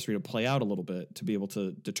wait for history to play out a little bit to be able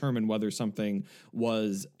to determine whether something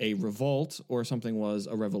was a revolt or something was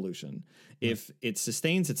a revolution. Right. If it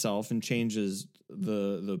sustains itself and changes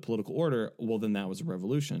the political order, well, then that was a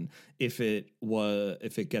revolution. If it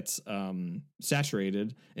gets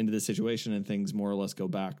saturated into the situation and things more or less go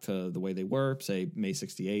back to the way they were, say May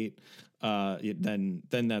 68, then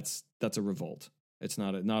that's a revolt. It's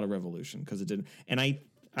not a revolution because it didn't. And I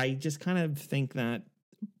just kind of think that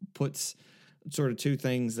puts sort of two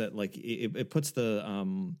things that like it puts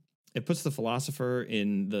the philosopher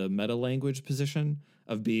in the meta language position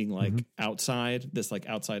of being like outside, this like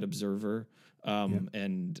outside observer,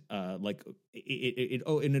 and like it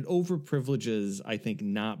overprivileges, I think,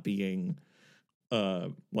 not being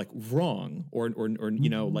like wrong or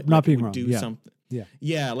like not being wrong. Do something.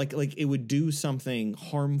 Yeah, like it would do something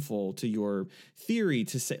harmful to your theory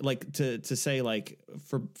to say like to say like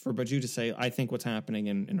for Badiou to say, I think what's happening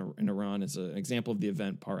in Iran is an example of the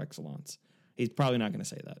event par excellence. He's probably not going to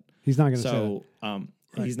say that. He's not going to say that.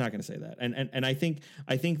 Right. He's not going to say that. And I think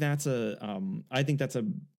that's a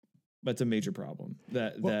major problem.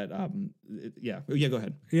 Go ahead.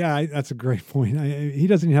 Yeah, that's a great point. He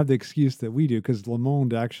doesn't even have the excuse that we do, because Le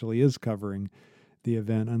Monde actually is covering the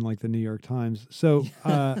event, unlike the New York Times. So,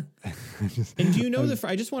 and do you know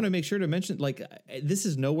I just want to make sure to mention, like, this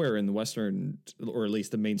is nowhere in the Western, or at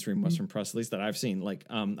least the mainstream Western press, at least that I've seen. Like,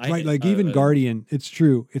 even Guardian. It's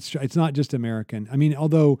true. It's not just American. I mean,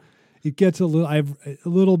 although it gets a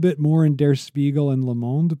little bit more in Der Spiegel and Le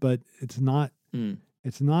Monde, but it's not.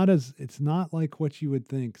 It's not like what you would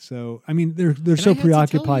think. So, I mean, they're so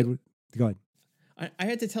preoccupied with. Go ahead. I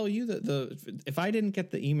had to tell you that if I didn't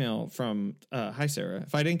get the email from hi Sarah,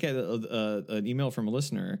 if I didn't get an email from a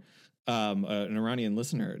listener an Iranian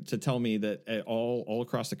listener to tell me that all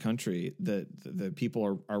across the country that the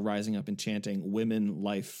people are rising up and chanting "women,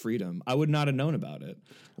 life, freedom." I would not have known about it,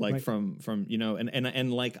 like from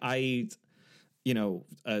and like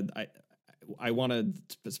I want to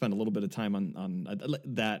spend a little bit of time on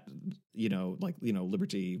that,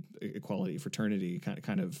 liberty, equality, fraternity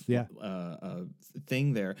kind of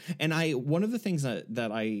thing there. And one of the things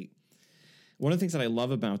that I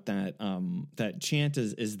love about that chant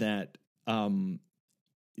is that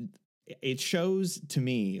it shows to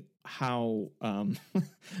me how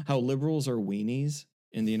how liberals are weenies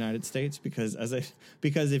in the United States, because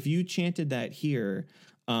if you chanted that here,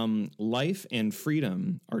 life and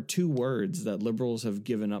freedom are two words that liberals have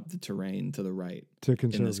given up the terrain to the right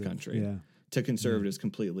in this country. Yeah. To conservatives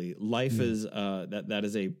completely. Life is that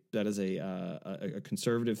is a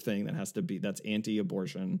conservative thing that's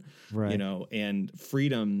anti-abortion, right? And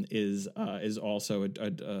freedom is also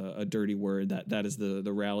a dirty word that is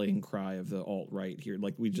the rallying cry of the alt-right here.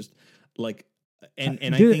 Like we just like and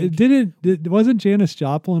I think wasn't Janis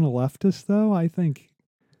Joplin a leftist though? I think.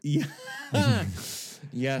 Yeah.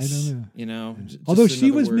 Yes, I don't know. Although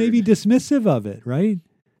she was maybe dismissive of it, right?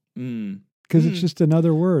 Because it's just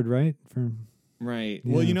another word, right? Right.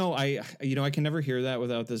 Yeah. Well, I can never hear that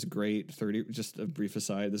without this great 30. Just a brief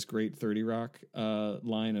aside, this great 30 Rock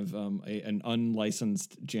line of an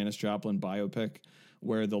unlicensed Janis Joplin biopic,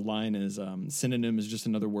 where the line is synonym is just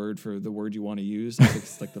another word for the word you want to use. I think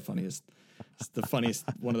it's like the funniest. It's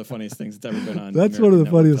one of the funniest things that's ever been on. That's American one of the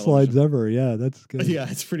Network funniest television. lines ever. Yeah, that's good. Yeah,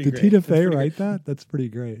 it's pretty Did great. Tina Fey write that? That's pretty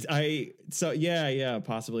great.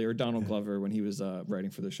 Possibly, or Donald Glover when he was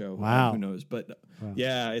writing for the show. Wow, who knows? But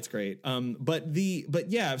yeah, it's great.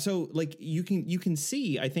 So like you can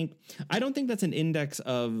see. I don't think that's an index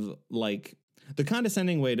of like the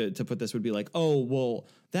condescending way to put this would be like, oh well,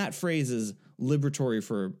 that phrase is liberatory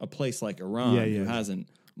for a place like Iran who hasn't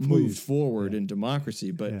moved forward in democracy,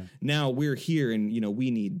 but now we're here and we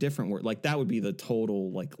need different words. Like that would be the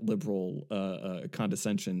total like liberal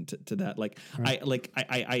condescension to that. Like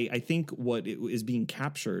I think what is being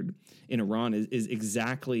captured in Iran is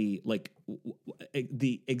exactly like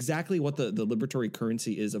exactly what the liberatory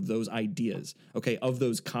currency is of those ideas, of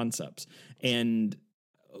those concepts, and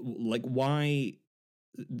like why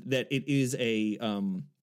that it is a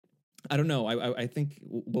I don't know. I think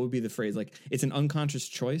what would be the phrase? Like it's an unconscious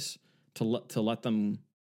choice to let them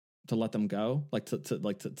go, like to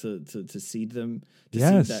cede them, to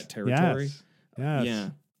cede that territory. Yes.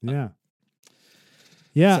 Yeah.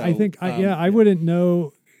 So, I think I wouldn't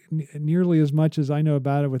know nearly as much as I know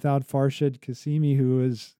about it without Farshid Qasimi,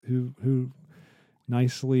 who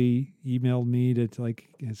nicely emailed me to like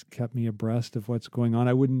has kept me abreast of what's going on.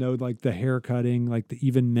 I wouldn't know like the hair cutting, like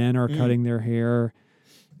even men are cutting their hair.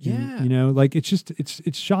 Yeah, like it's just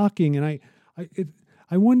it's shocking, and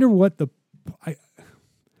I wonder what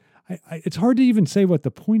it's hard to even say what the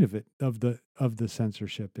point of it of the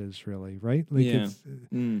censorship is really, right? Like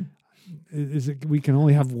is it we can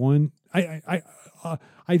only have one? I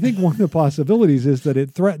think one of the possibilities is that it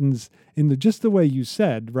threatens just the way you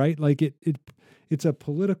said, right? Like it's a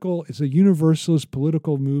universalist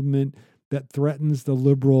political movement that threatens the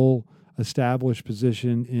liberal established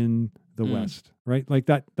position in the West, right? Like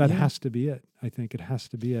that has to be it. I think it has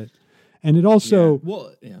to be it. And it also,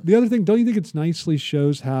 the other thing, don't you think it's nicely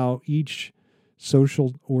shows how each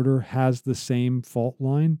social order has the same fault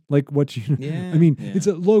line? Like it's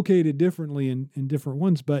located differently in different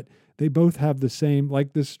ones, but they both have the same,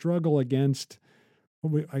 like this struggle against,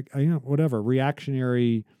 the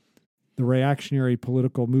reactionary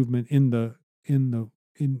political movement in the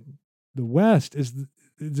West is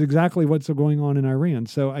exactly what's going on in Iran.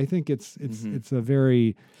 So I think it's a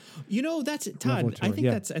very that's Todd. I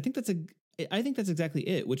think that's exactly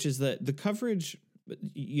it. Which is that the coverage.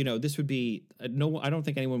 This would be no. I don't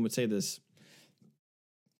think anyone would say this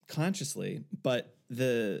consciously, but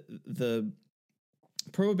the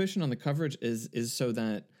prohibition on the coverage is so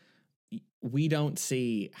that we don't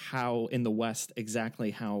see how in the West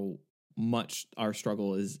exactly how much our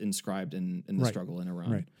struggle is inscribed in the struggle in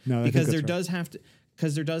Iran. Right. No, because there does have to.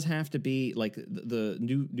 Because there does have to be like the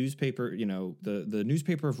new newspaper, the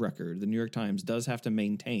newspaper of record, the New York Times does have to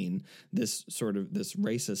maintain this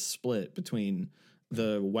racist split between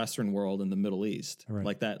the Western world and the Middle East,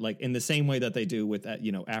 like that, like in the same way that they do with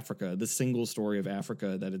Africa, the single story of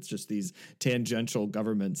Africa, that it's just these tangential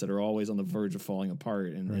governments that are always on the verge of falling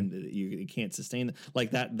apart, and you can't sustain it. Like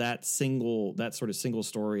that sort of single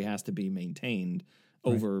story has to be maintained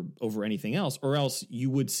over anything else, or else you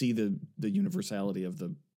would see the universality of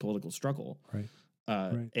the political struggle. Right.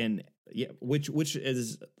 And which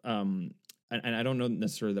is and I don't know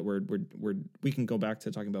necessarily that we can go back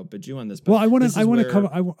to talking about Badiou on this. But well, I want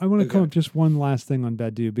to come up just one last thing on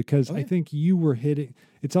Badiou, because I think you were hitting.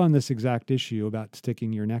 It's on this exact issue about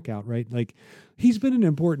sticking your neck out, right? Like, he's been an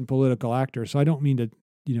important political actor, so I don't mean to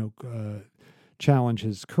challenge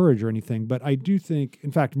his courage or anything, but I do think,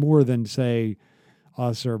 in fact, more than say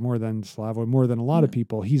us or more than Slavoj, more than a lot of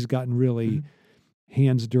people, he's gotten really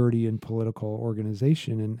hands dirty in political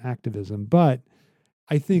organization and activism. But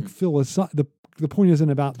I think the point isn't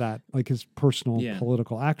about that, like his personal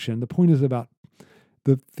political action. The point is about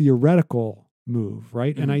the theoretical move,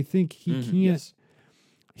 right? And I think he can't.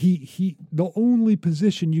 He the only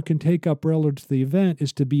position you can take up relative to the event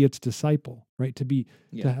is to be its disciple, right? To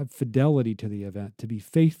have fidelity to the event, to be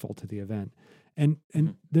faithful to the event. And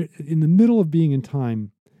there, in the middle of Being in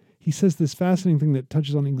Time, he says this fascinating thing that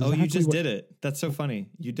touches on exactly. Oh, you just did it. That's so funny.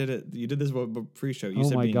 You did it. You did this pre-show. You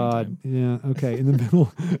said my Being God. In Time. Yeah. Okay. In the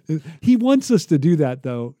middle, he wants us to do that,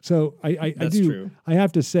 though. So I do. True. I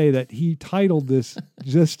have to say that he titled this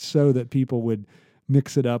just so that people would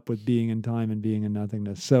mix it up with Being in Time and Being in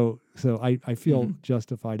Nothingness. So I feel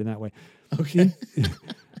justified in that way. Okay.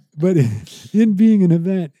 But in Being an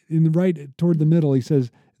Event, in the right toward the middle, he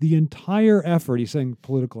says the entire effort, he's saying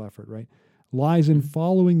political effort, right, lies in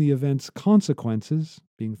following the event's consequences,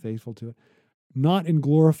 being faithful to it, not in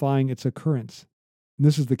glorifying its occurrence. And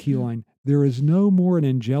this is the key line. There is no more an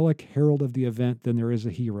angelic herald of the event than there is a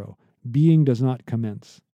hero. Being does not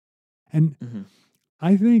commence. And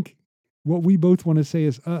I think what we both want to say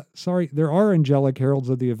is, sorry, there are angelic heralds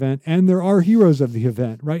of the event and there are heroes of the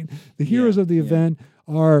event, right? The heroes of the event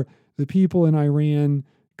are the people in Iran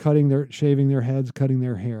shaving their heads, cutting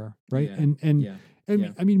their hair, right? And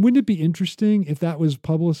I mean, wouldn't it be interesting if that was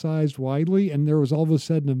publicized widely and there was all of a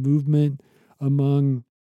sudden a movement among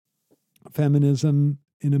feminism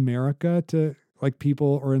in America to, like,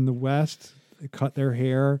 people or in the West cut their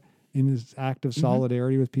hair in this act of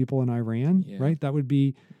solidarity with people in Iran, right? That would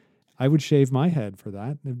be, I would shave my head for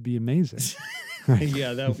that. It'd be amazing. Right? Wait, be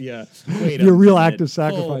a real act of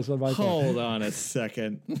sacrifice on my part. Hold on a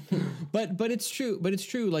second. but it's true.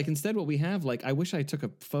 Like, instead, what we have, like, I wish I took a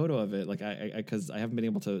photo of it, like, because I haven't been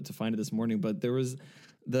able to find it this morning. But there was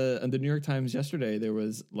the New York Times yesterday. There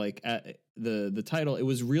was, like, the title. It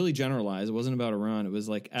was really generalized. It wasn't about Iran. It was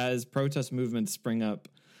like, as protest movements spring up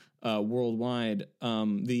worldwide,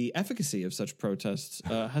 the efficacy of such protests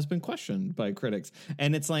has been questioned by critics,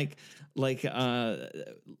 and it's like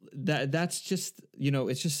that's just,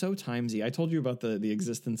 it's just so timesy. I told you about the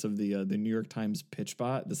existence of the New York Times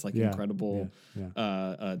PitchBot, this incredible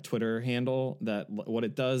Twitter handle that what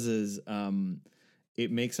it does is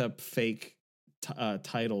it makes up fake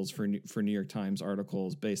titles for New York Times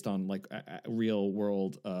articles based on, like, real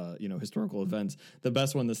world historical events. The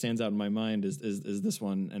best one that stands out in my mind is this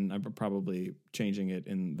one, and I'm probably changing it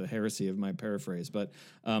in the heresy of my paraphrase, but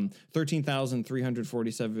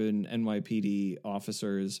 13,347 NYPD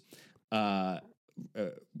officers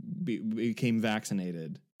became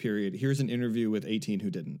vaccinated, period. Here's an interview with 18 who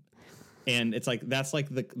didn't. And it's like, that's like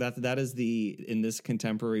that is in this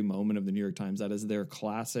contemporary moment of the New York Times, that is their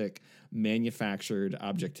classic manufactured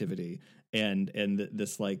objectivity. And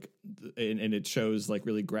this, like, and it shows, like,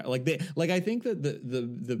 really I think that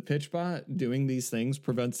the PitchBot doing these things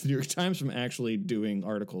prevents the New York Times from actually doing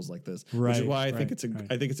articles like this, which is why I think it's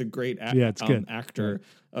a great actor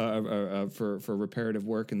for reparative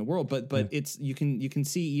work in the world. But it's, you can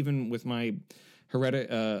see, even with my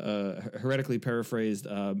heretically paraphrased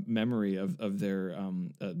memory of their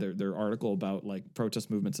article about, like,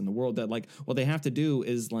 protest movements in the world, that, like, what they have to do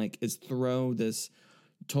is throw this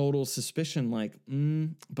total suspicion, like,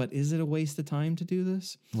 but is it a waste of time to do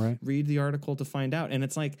this? Right. Read the article to find out. And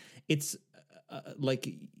it's like,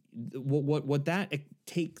 what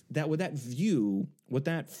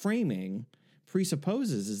that framing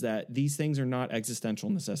presupposes is that these things are not existential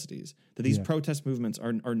necessities, that these protest movements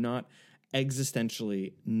are not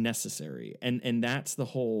existentially necessary, and that's the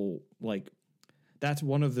whole, like, that's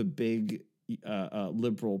one of the big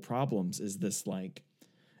liberal problems, is this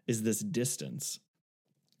distance,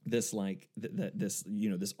 this, like, this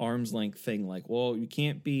this arm's length thing, like, well, you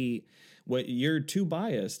can't be, you're too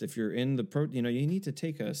biased if you're in the you need to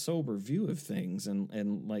take a sober view of things,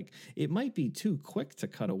 and like, it might be too quick to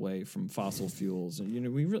cut away from fossil fuels, and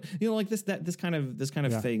we really, like, this kind of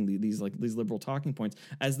thing, these liberal talking points,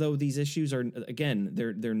 as though these issues are, again,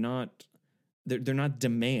 they're not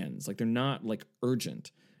demands, like, they're not, like,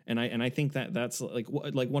 urgent, and I think that's like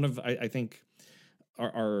one of, I think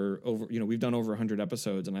our over, we've done over 100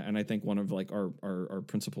 episodes, and I think one of like our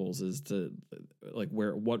principles is to like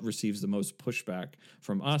what receives the most pushback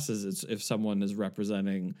from us is if someone is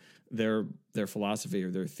representing their philosophy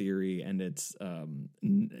or their theory and it's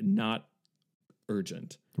not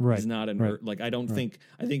urgent. Right. It's not like I don't think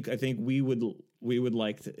I think we would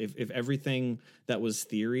like to, if everything that was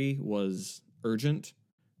theory was urgent,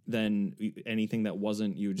 then anything that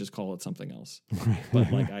wasn't, you would just call it something else.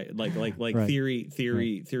 But like right.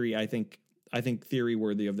 theory. I think theory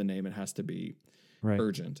worthy of the name. It has to be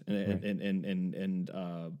urgent and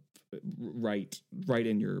right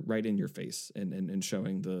in your face and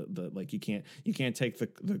showing the like you can't take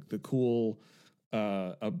the cool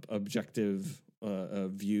objective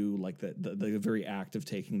view, like the very act of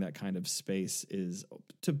taking that kind of space is,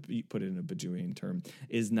 to put it in a Bajouian term,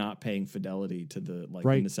 is not paying fidelity to the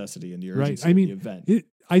the necessity and the urgency of the event.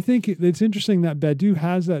 I think it's interesting that Badiou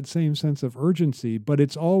has that same sense of urgency, but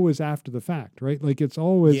it's always after the fact, right? Like it's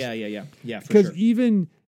always because sure. even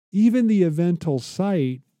the evental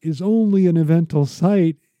site is only an evental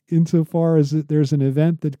site insofar as there's an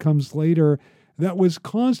event that comes later that was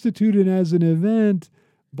constituted as an event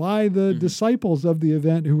by the disciples of the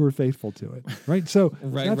event who were faithful to it, right? So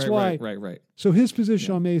that's why. Right. So his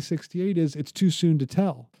position on May 68 is it's too soon to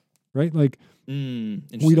tell, right? Like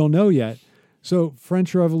we don't know yet. So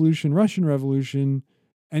French Revolution, Russian Revolution,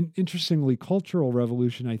 and interestingly, Cultural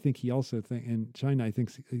Revolution. I think he also in China. I think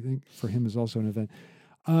for him is also an event.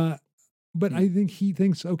 But I think he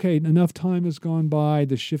thinks, okay, enough time has gone by.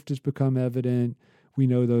 The shift has become evident. We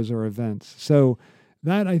know those are events. So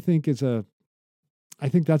that I think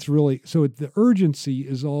that's really, so the urgency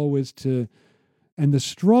is always and the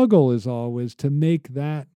struggle is always to make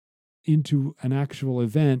that into an actual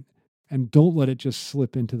event and don't let it just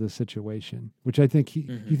slip into the situation, which I think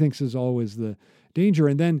he thinks is always the danger.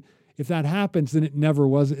 And then if that happens, then it never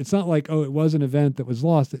was. It's not like, oh, it was an event that was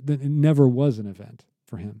lost. Then it never was an event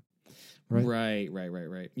for him. Right.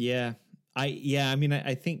 Right. Yeah. I mean,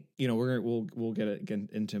 I think, we'll get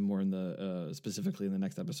into more in the specifically in the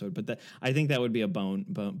next episode, but I think that would be a bone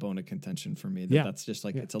of contention for me. That's just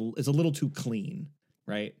like it's a little too clean,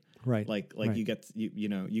 right? Right. Like you get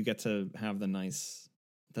you get to have the nice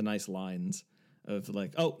lines of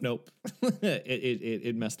like, oh nope,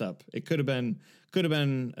 it messed up. It could have been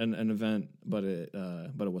an event, but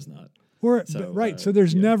it was not. So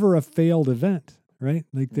there's never a failed event. Right?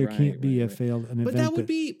 Like there can't be a failed event. But that would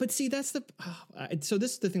be, but see, that's so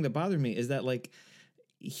this is the thing that bothered me is that like,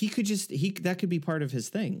 that could be part of his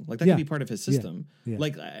thing. Like that could be part of his system. Yeah.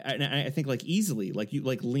 Like, I think like easily, like you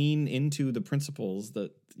like lean into the principles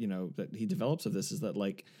that, that he develops of this is that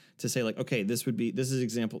like to say like, okay, this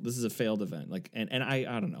is a failed event. Like, and I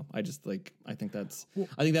don't know. I just like, I think that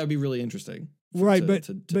would be really interesting. To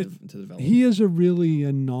develop. He is a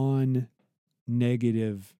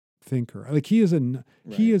non-negative thinker. Like he is a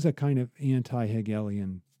kind of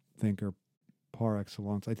anti-Hegelian thinker par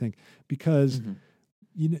excellence, I think, because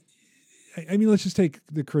I mean, let's just take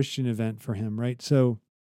the Christian event for him, right? So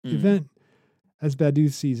the event, as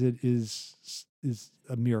Badiou sees it, is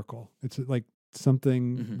a miracle. It's like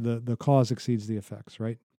something the cause exceeds the effects,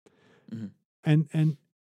 right?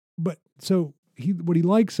 But so what he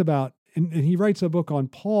likes about and he writes a book on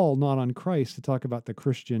Paul, not on Christ, to talk about the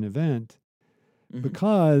Christian event.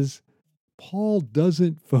 Because Paul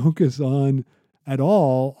doesn't focus at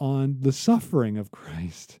all on the suffering of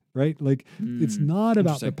Christ, right? Like it's not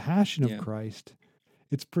about the passion of Christ.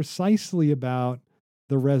 It's precisely about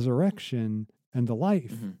the resurrection and the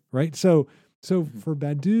life, right? So for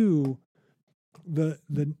Badiou, the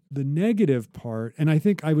negative part, and I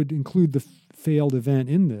think I would include the failed event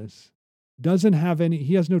in this,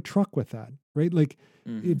 he has no truck with that, right? Like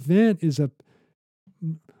event is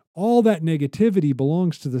all that negativity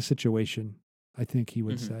belongs to the situation, I think he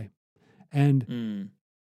would say. And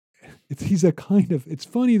it's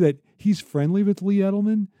funny that he's friendly with Lee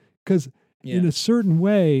Edelman because in a certain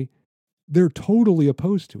way, they're totally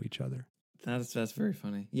opposed to each other. That's very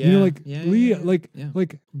funny. Yeah. Like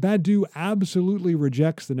Badiou absolutely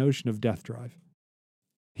rejects the notion of death drive.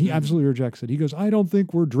 He absolutely rejects it. He goes, I don't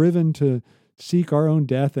think we're driven to seek our own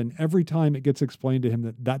death. And every time it gets explained to him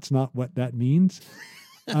that that's not what that means,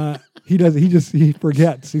 he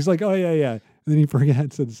forgets. He's like, oh yeah. And then he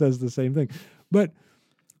forgets and says the same thing. But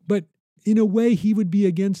in a way he would be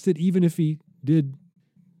against it even if he did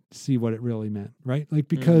see what it really meant, right? Like,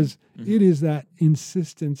 because it is that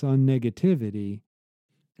insistence on negativity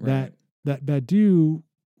that Badiou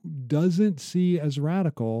doesn't see as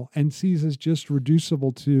radical and sees as just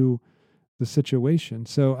reducible to the situation.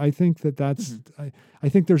 So I think that's, I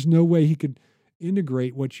think there's no way he could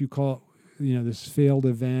integrate what you call this failed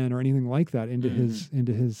event or anything like that into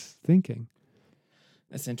his thinking.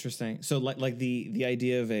 That's interesting. So like the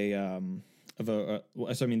idea of so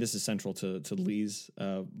I mean, this is central to Lee's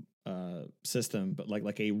system, but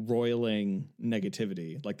like a roiling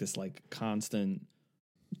negativity, like this like constant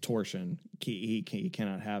torsion. He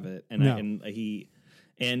cannot have it,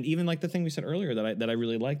 and even like the thing we said earlier that I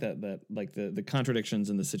really like, that like the contradictions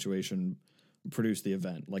in the situation produce the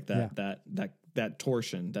event, like that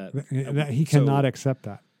torsion that he cannot accept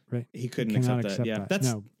that, right? He couldn't accept that. Yeah,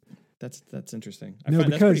 that's interesting.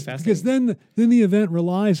 Because then the event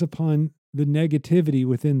relies upon the negativity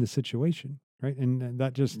within the situation, right? And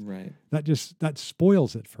that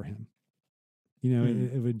spoils it for him.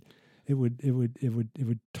 It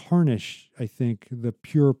would tarnish, I think, the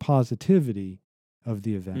pure positivity of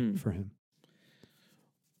the event for him.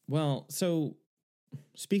 Well, so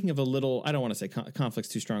speaking of a little, I don't want to say conflict's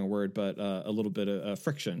too strong a word, but a little bit of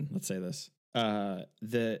friction. Let's say this: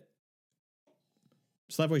 the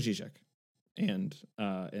Slavoj Žižek and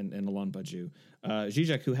Alain Badiou.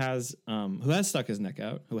 Žižek, who has stuck his neck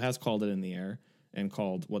out, who has called it in the air and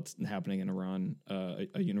called what's happening in Iran a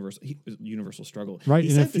universal struggle. Right,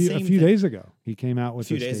 and a few days ago, he came out with a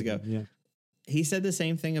few days ago. Yeah, he said the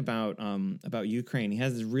same thing about Ukraine. He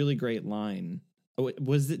has this really great line.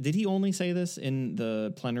 Did he only say this in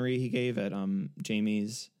the plenary he gave at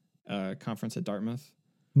Jamie's conference at Dartmouth?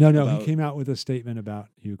 No, he came out with a statement about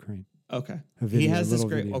Ukraine. Okay, he has this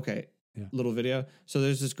great little video. So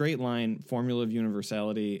there's this great line, formula of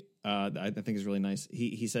universality. I think is really nice.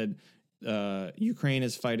 He said, Ukraine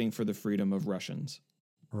is fighting for the freedom of Russians.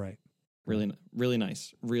 Right. Really, really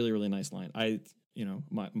nice. Really, really nice line. Can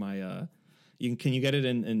you get it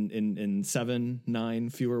in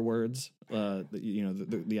 7-9 fewer words?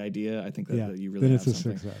 The idea. I think that you really then have it's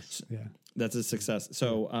something. A success. Yeah. That's a success.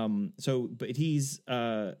 So, but he has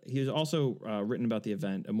also written about the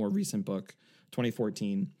event, a more recent book,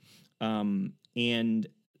 2014. And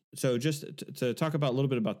so just to talk about a little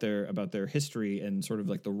bit about their history and sort of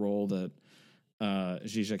like the role that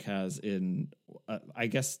Žižek has in, I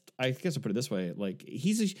guess I'll put it this way, like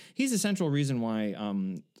he's a central reason why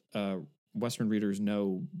Western readers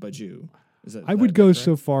know Badiou. I would go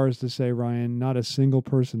so far as to say, Ryan, not a single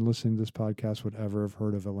person listening to this podcast would ever have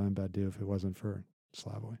heard of Alain Badiou if it wasn't for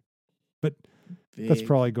Slavoj. But that's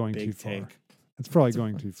probably going too far. That's probably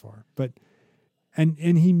going too far. But and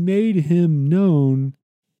he made him known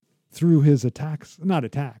through his not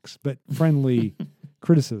attacks, but friendly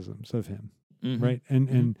criticisms of him, right?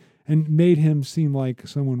 And made him seem like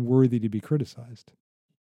someone worthy to be criticized.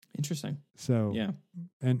 Interesting. So yeah,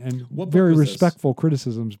 and very respectful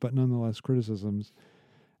criticisms, but nonetheless criticisms.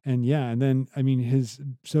 And then I mean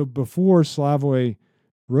so before Slavoj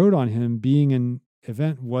wrote on him, being an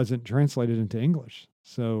event wasn't translated into English.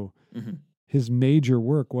 So his major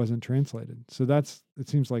work wasn't translated. So it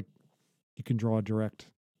seems like you can draw a direct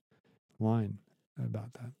line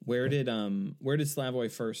about that. Where did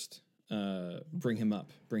Slavoj first bring him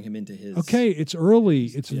into his? Okay, it's early.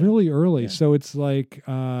 It's really early. Yeah. So it's like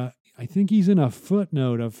I think he's in a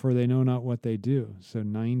footnote of For They Know Not What They Do. So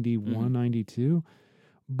 91, 92.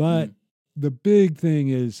 But the big thing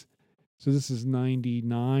is, so this is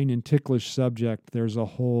 99 in Ticklish Subject. There's a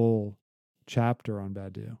whole chapter on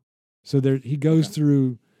Badiou. So he goes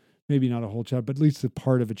through, maybe not a whole chapter, but at least a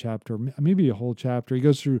part of a chapter, maybe a whole chapter. He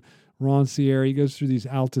goes through Rancière. He goes through these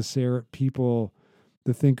Althusser people,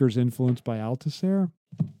 the thinkers influenced by Althusser,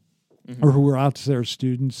 or who were Althusser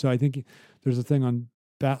students. So I think there's a thing on,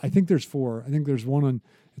 I think there's 4. I think there's one on,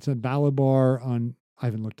 it's a Balibar on, I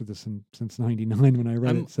haven't looked at this since 99 when I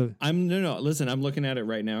read it. So listen, I'm looking at it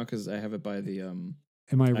right now because I have it by the, am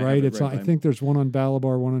I right? I think there's one on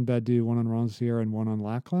Balibar, one on Badiou, one on Rancière, and one on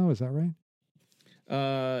Laclau. Is that right?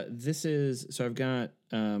 So I've got,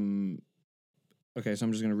 okay, so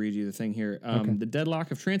I'm just going to read you the thing here. The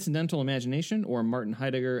Deadlock of Transcendental Imagination, or Martin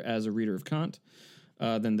Heidegger as a Reader of Kant.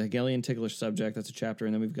 Then the Hegelian Ticklish Subject, that's a chapter.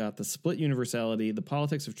 And then we've got The Split Universality, The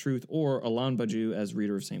Politics of Truth, or Alain Badiou as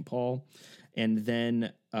Reader of St. Paul. And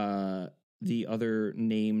then the other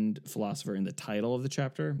named philosopher in the title of the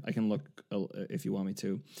chapter, I can look if you want me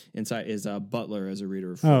to. Inside is Butler as a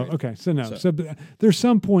Reader of Freud. Oh, okay. So there's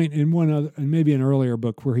some point in one other, and maybe an earlier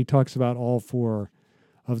book, where he talks about all 4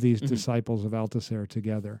 of these disciples of Althusser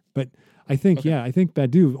together. But I think, I think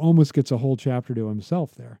Badiou almost gets a whole chapter to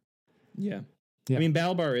himself there. Yeah. I mean,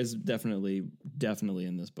 Balibar is definitely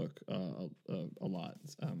in this book a lot,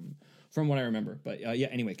 from what I remember. But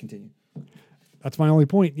anyway, continue. That's my only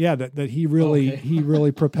point. Yeah, that he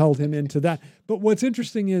really propelled him into that. But what's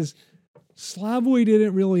interesting is Slavoj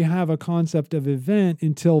didn't really have a concept of event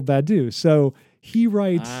until Badiou. So he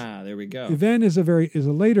writes. There we go. Event is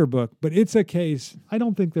a later book, but it's a case. I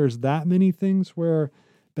don't think there's that many things where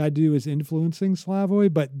Badiou is influencing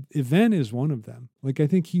Slavoj, but Event is one of them. Like, I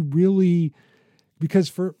think he really, because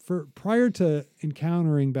for prior to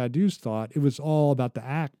encountering Badiou's thought, it was all about the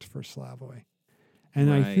act for Slavoj.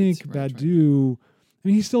 And I think Badiou, I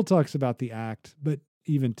mean, he still talks about the act, but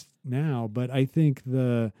even now, but I think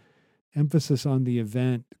the emphasis on the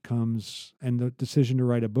event comes, and the decision to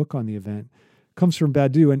write a book on the event comes from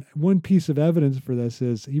Badiou. And one piece of evidence for this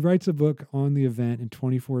is he writes a book on the event in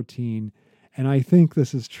 2014. And I think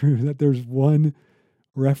this is true, that there's one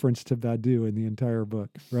reference to Badiou in the entire book,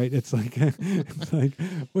 right? It's like,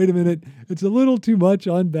 wait a minute, it's a little too much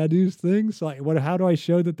on Badiou's thing. So how do I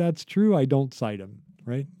show that that's true? I don't cite him,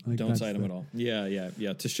 right? Like, don't cite him at all. Yeah.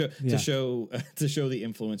 To show the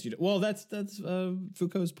influence. Well, that's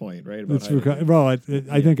Foucault's point, right? About Foucault. Well, I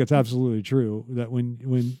think it's absolutely true that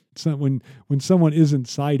when someone isn't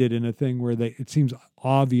cited in a thing where it seems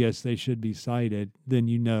obvious they should be cited, then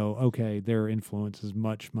okay, their influence is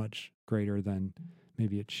much, much greater than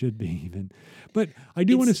maybe it should be even. But I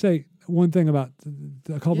do want to say one thing about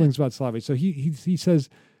a couple things about Slavoj. So he says,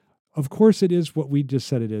 of course, it is what we just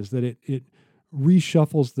said it is, that it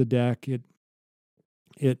reshuffles the deck.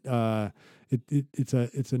 It's an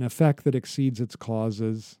effect that exceeds its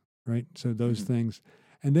causes, right? So those things.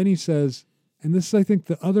 And then he says, and this is, I think,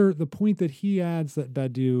 the point that he adds that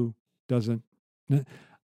Badiou doesn't. I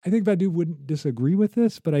think Badiou wouldn't disagree with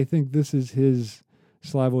this, but I think this is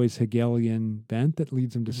Slavoj's Hegelian bent that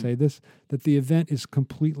leads him to say this, that the event is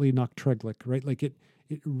completely nachträglich, right? Like it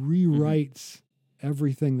rewrites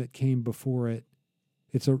everything that came before it.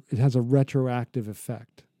 It has a retroactive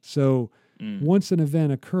effect. So once an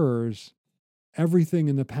event occurs, everything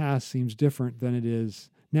in the past seems different than it is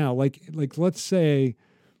now. Like let's say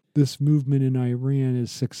this movement in Iran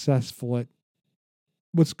is successful at,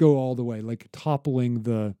 let's go all the way, like toppling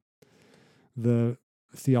the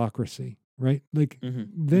theocracy, right? Like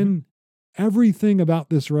then everything about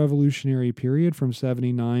this revolutionary period from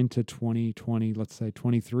 79 to 2020, let's say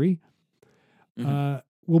 23,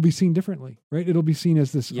 will be seen differently, right? It'll be seen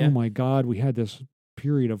as this, oh my God, we had this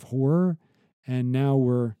period of horror and now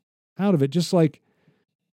we're out of it. Just like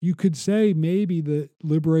you could say maybe the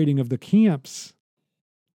liberating of the camps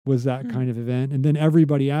was that kind of event. And then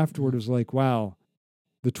everybody afterward was like, wow,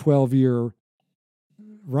 the 12-year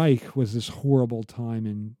Reich was this horrible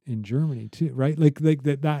time in Germany too, right? Like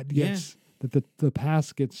that gets, that the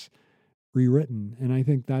past gets rewritten. And I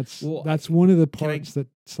think that's one of the parts that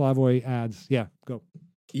Slavoj adds. Yeah, go.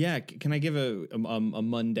 Yeah, can I give a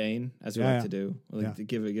mundane, as we like to do, to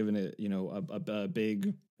give it a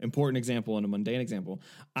big important example and a mundane example.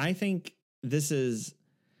 I think this is,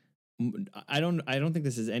 I don't think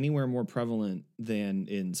this is anywhere more prevalent than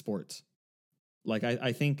in sports. Like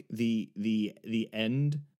I think the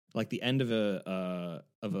end, like the end of a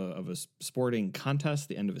sporting contest,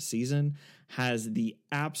 the end of a season, has the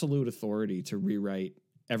absolute authority to rewrite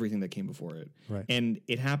everything that came before it. Right. And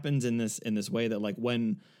it happens in this way that, like,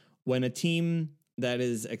 when a team that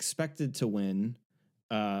is expected to win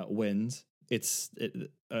wins, it's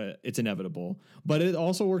inevitable. But it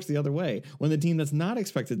also works the other way. When the team that's not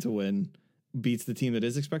expected to win beats the team that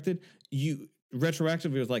is expected, you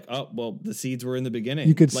retroactively was like, oh well, the seeds were in the beginning.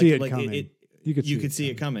 You could see it coming. You could see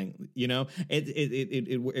it coming. You know,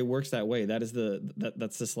 it works that way. That is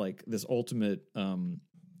that's just like this ultimate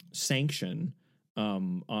sanction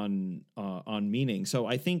on meaning. So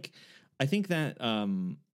I think that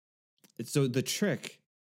so the trick,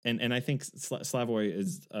 and I think Slavoj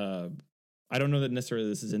is I don't know that necessarily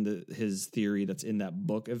this is in his theory that's in that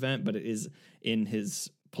book Event, but it is in his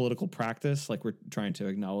political practice. Like, we're trying to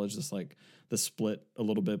acknowledge this, like the split a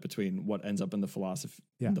little bit between what ends up in the philosophy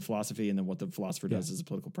and then what the philosopher does as a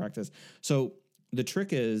political practice. So the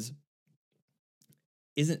trick is,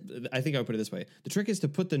 I think I would put it this way: the trick is to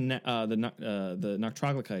put the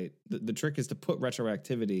Nachträglichkeit. The trick is to put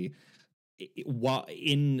retroactivity while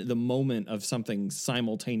in the moment of something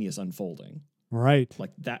simultaneous unfolding. Right.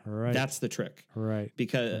 Like that. Right. That's the trick. Right.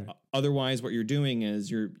 Because otherwise, what you're doing is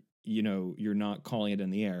you're not calling it in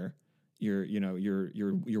the air.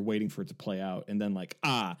 You're waiting for it to play out, and then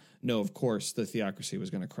no, of course the theocracy was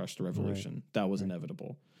going to crush the revolution. Right. That was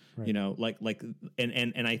inevitable. Right.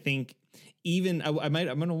 And I think even I'm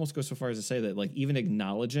gonna almost go so far as to say that, like, even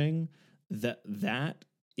acknowledging that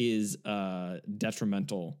is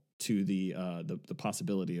detrimental to the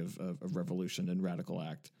possibility of revolution and radical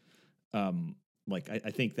act.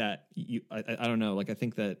 I think that I don't know. Like, I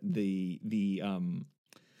think that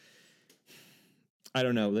I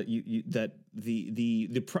don't know that that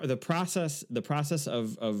the process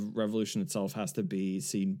of revolution itself has to be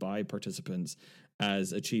seen by participants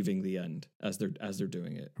as achieving the end as they're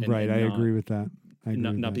doing it. Right. I agree with that.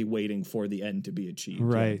 Not be waiting for the end to be achieved.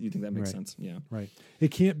 Right. Yeah, you think that makes sense? Yeah. Right.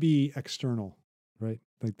 It can't be external. Right.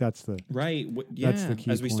 Like that's the right. Yeah. That's the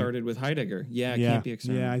key as we point. started with Heidegger. Yeah. It can't be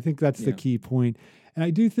external. Yeah. I think that's the key point. And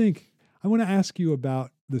I do think I want to ask you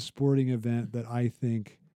about the sporting event that I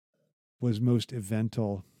think was most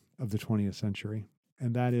evental of the 20th century.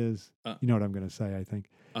 And that is, you know what I'm going to say, I think.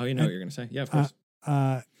 Oh, you know what you're going to say. Yeah, of course.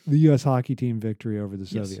 The U.S. hockey team victory over the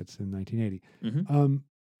Soviets in 1980. Mm-hmm.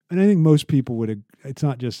 And I think most people would, it's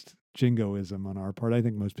not just jingoism on our part. I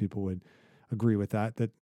think most people would agree with that.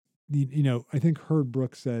 That, you know, I think Herb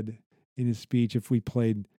Brooks said in his speech, if we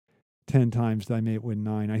played 10 times, they may win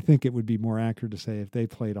 9. I think it would be more accurate to say if they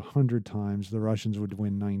played 100 times, the Russians would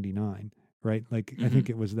win 99, right? Like, I think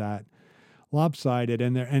it was that lopsided.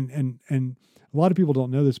 And there, and a lot of people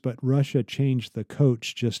don't know this, but Russia changed the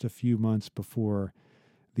coach just a few months before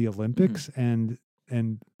the Olympics, and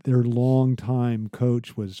their longtime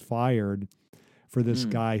coach was fired for this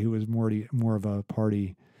guy who was more of a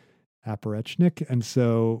party apparatchik, and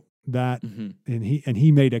so that and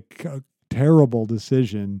he made a terrible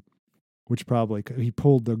decision, which probably he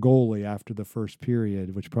pulled the goalie after the first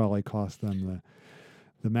period, which probably cost them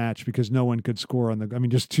the match because no one could score on the. I mean,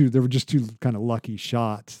 there were just two kind of lucky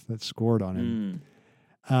shots that scored on him.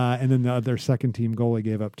 And then the other second team goalie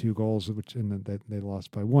gave up 2 goals, and they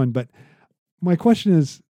lost by 1. But my question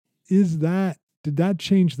is did that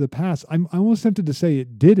change the past? I'm almost tempted to say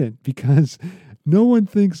it didn't, because no one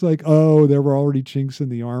thinks like, oh, there were already chinks in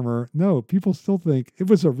the armor. No, people still think it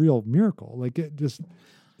was a real miracle. Like it just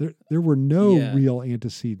there were no real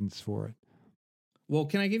antecedents for it. Well,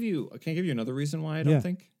 can I give you another reason why I don't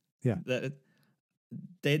think? Yeah.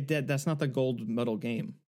 That's not the gold medal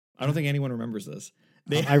game. I don't think anyone remembers this.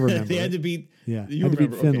 I remember. They had to beat. Yeah, you had to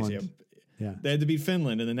remember beat Finland. Okay, so they had to beat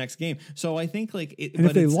Finland in the next game. So I think like, and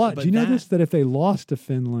if they lost, do you know this? That if they lost to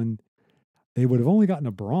Finland, they would have only gotten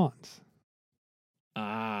a bronze.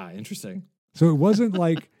 Ah, interesting. So it wasn't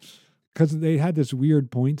like because they had this weird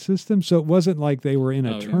point system. So it wasn't like they were in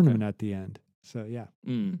a tournament at the end. So yeah.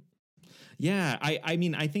 Yeah, I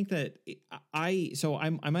mean, I think that I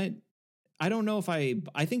don't know if I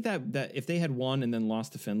think that if they had won and then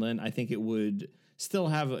lost to Finland, I think it would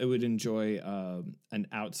enjoy an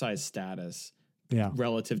outsized status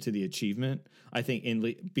relative to the achievement. I think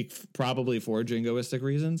probably for jingoistic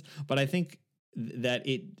reasons, but I think that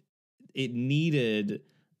it needed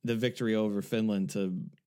the victory over Finland to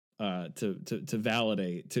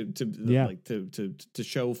validate to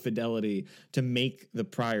show fidelity, to make the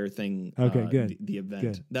prior thing the event.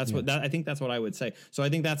 Good. That's I think that's what I would say. So I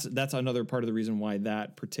think that's another part of the reason why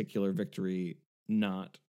that particular victory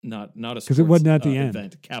not a because it wasn't at the end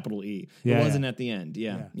event, capital E. It wasn't at the end.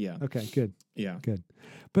 Yeah. Okay, good. Yeah, good.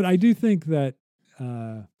 But I do think that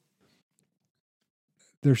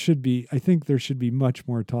there should be much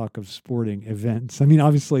more talk of sporting events. I mean,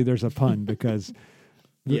 obviously there's a pun because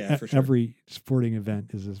for sure. Every sporting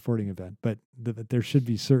event is a sporting event, but there should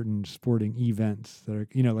be certain sporting events that are,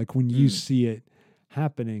 you know, like when you see it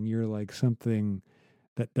happening, you're like something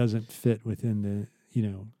that doesn't fit within the, you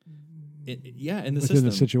know, in the within system.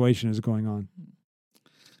 the situation is going on.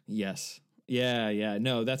 Yes. Yeah.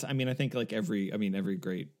 No, that's, I mean, I think like every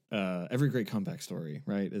great comeback story,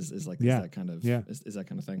 right, is like is that kind of is that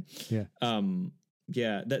kind of thing.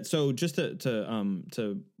 That, so just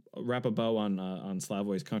to wrap a bow on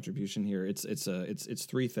Slavoy's contribution here, it's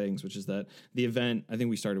 3 things, which is that the event, I think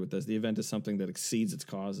we started with this, the event is something that exceeds its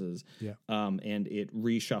causes, and it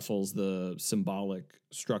reshuffles the symbolic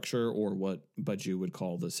structure, or what Badiou would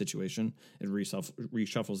call the situation. It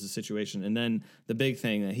reshuffles the situation, and then the big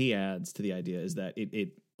thing that he adds to the idea is that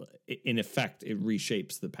it in effect it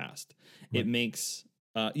reshapes the past. It makes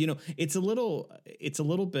it's a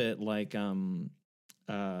little bit like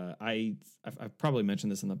I've probably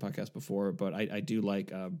mentioned this in the podcast before, but I do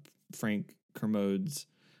like Frank Kermode's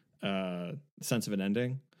sense of an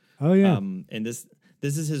ending. Oh yeah. And this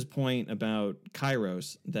is his point about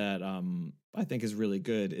kairos that I think is really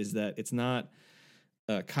good, is that it's not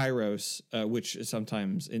kairos, which is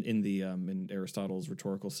sometimes in Aristotle's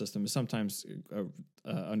rhetorical system is sometimes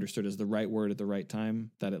understood as the right word at the right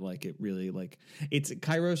time. That it really it's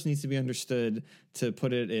kairos needs to be understood, to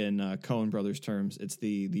put it in Coen Brothers terms. It's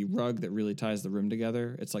the rug that really ties the room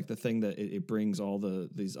together. It's like the thing that it brings all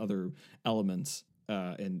these other elements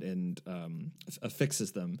and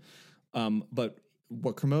affixes them. But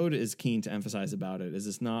what Kermode is keen to emphasize about it is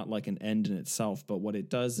it's not like an end in itself, but what it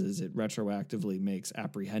does is it retroactively makes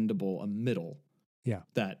apprehendable a middle, Yeah.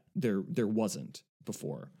 that there wasn't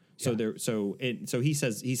before. So he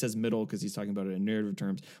says middle because he's talking about it in narrative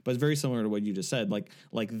terms, but it's very similar to what you just said. Like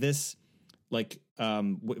this,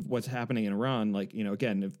 what's happening in Iran, like, you know,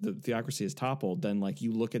 again, if the theocracy is toppled, then like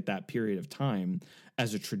you look at that period of time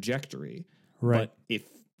as a trajectory. Right. But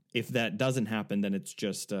if that doesn't happen, then it's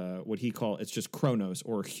just it's just chronos,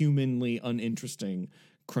 or humanly uninteresting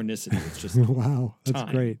chronicity. It's just wow, that's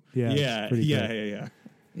time. Great. Yeah.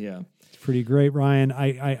 Yeah. It's pretty great, Ryan.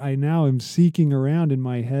 I now am seeking around in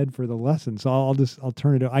my head for the lesson, so I'll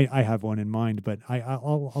turn it. I have one in mind, but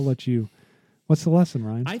I'll let you. What's the lesson,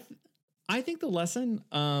 Ryan? I think the lesson,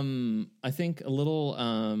 I think a little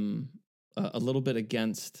bit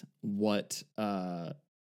against what, a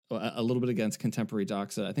little bit against contemporary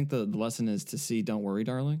doxa. I think the lesson is to see "Don't Worry,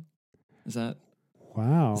 Darling." Is that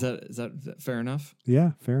wow? Is that fair enough?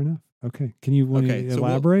 Yeah, fair enough. Okay, can you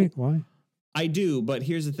elaborate? Why? I do, but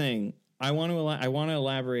here's the thing. I want to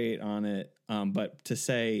elaborate on it, but to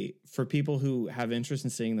say, for people who have interest in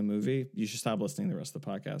seeing the movie, you should stop listening to the rest of the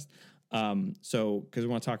podcast. So because we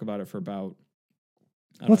want to talk about it for about.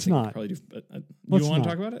 Let's not. Probably do. You want to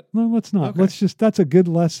talk about it? No, let's not. Okay. Let's just. That's a good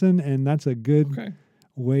lesson, and that's a good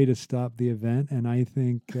way to stop the event. And I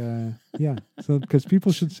think, so because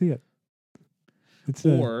people should see it.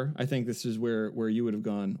 I think this is where you would have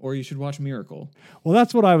gone, or you should watch Miracle. Well,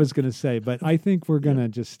 that's what I was going to say, but I think we're going to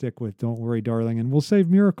just stick with "Don't Worry, Darling," and we'll save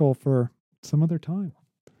Miracle for some other time.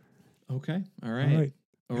 Okay. All right.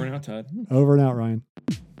 Over and out, Todd. Over and out, Ryan.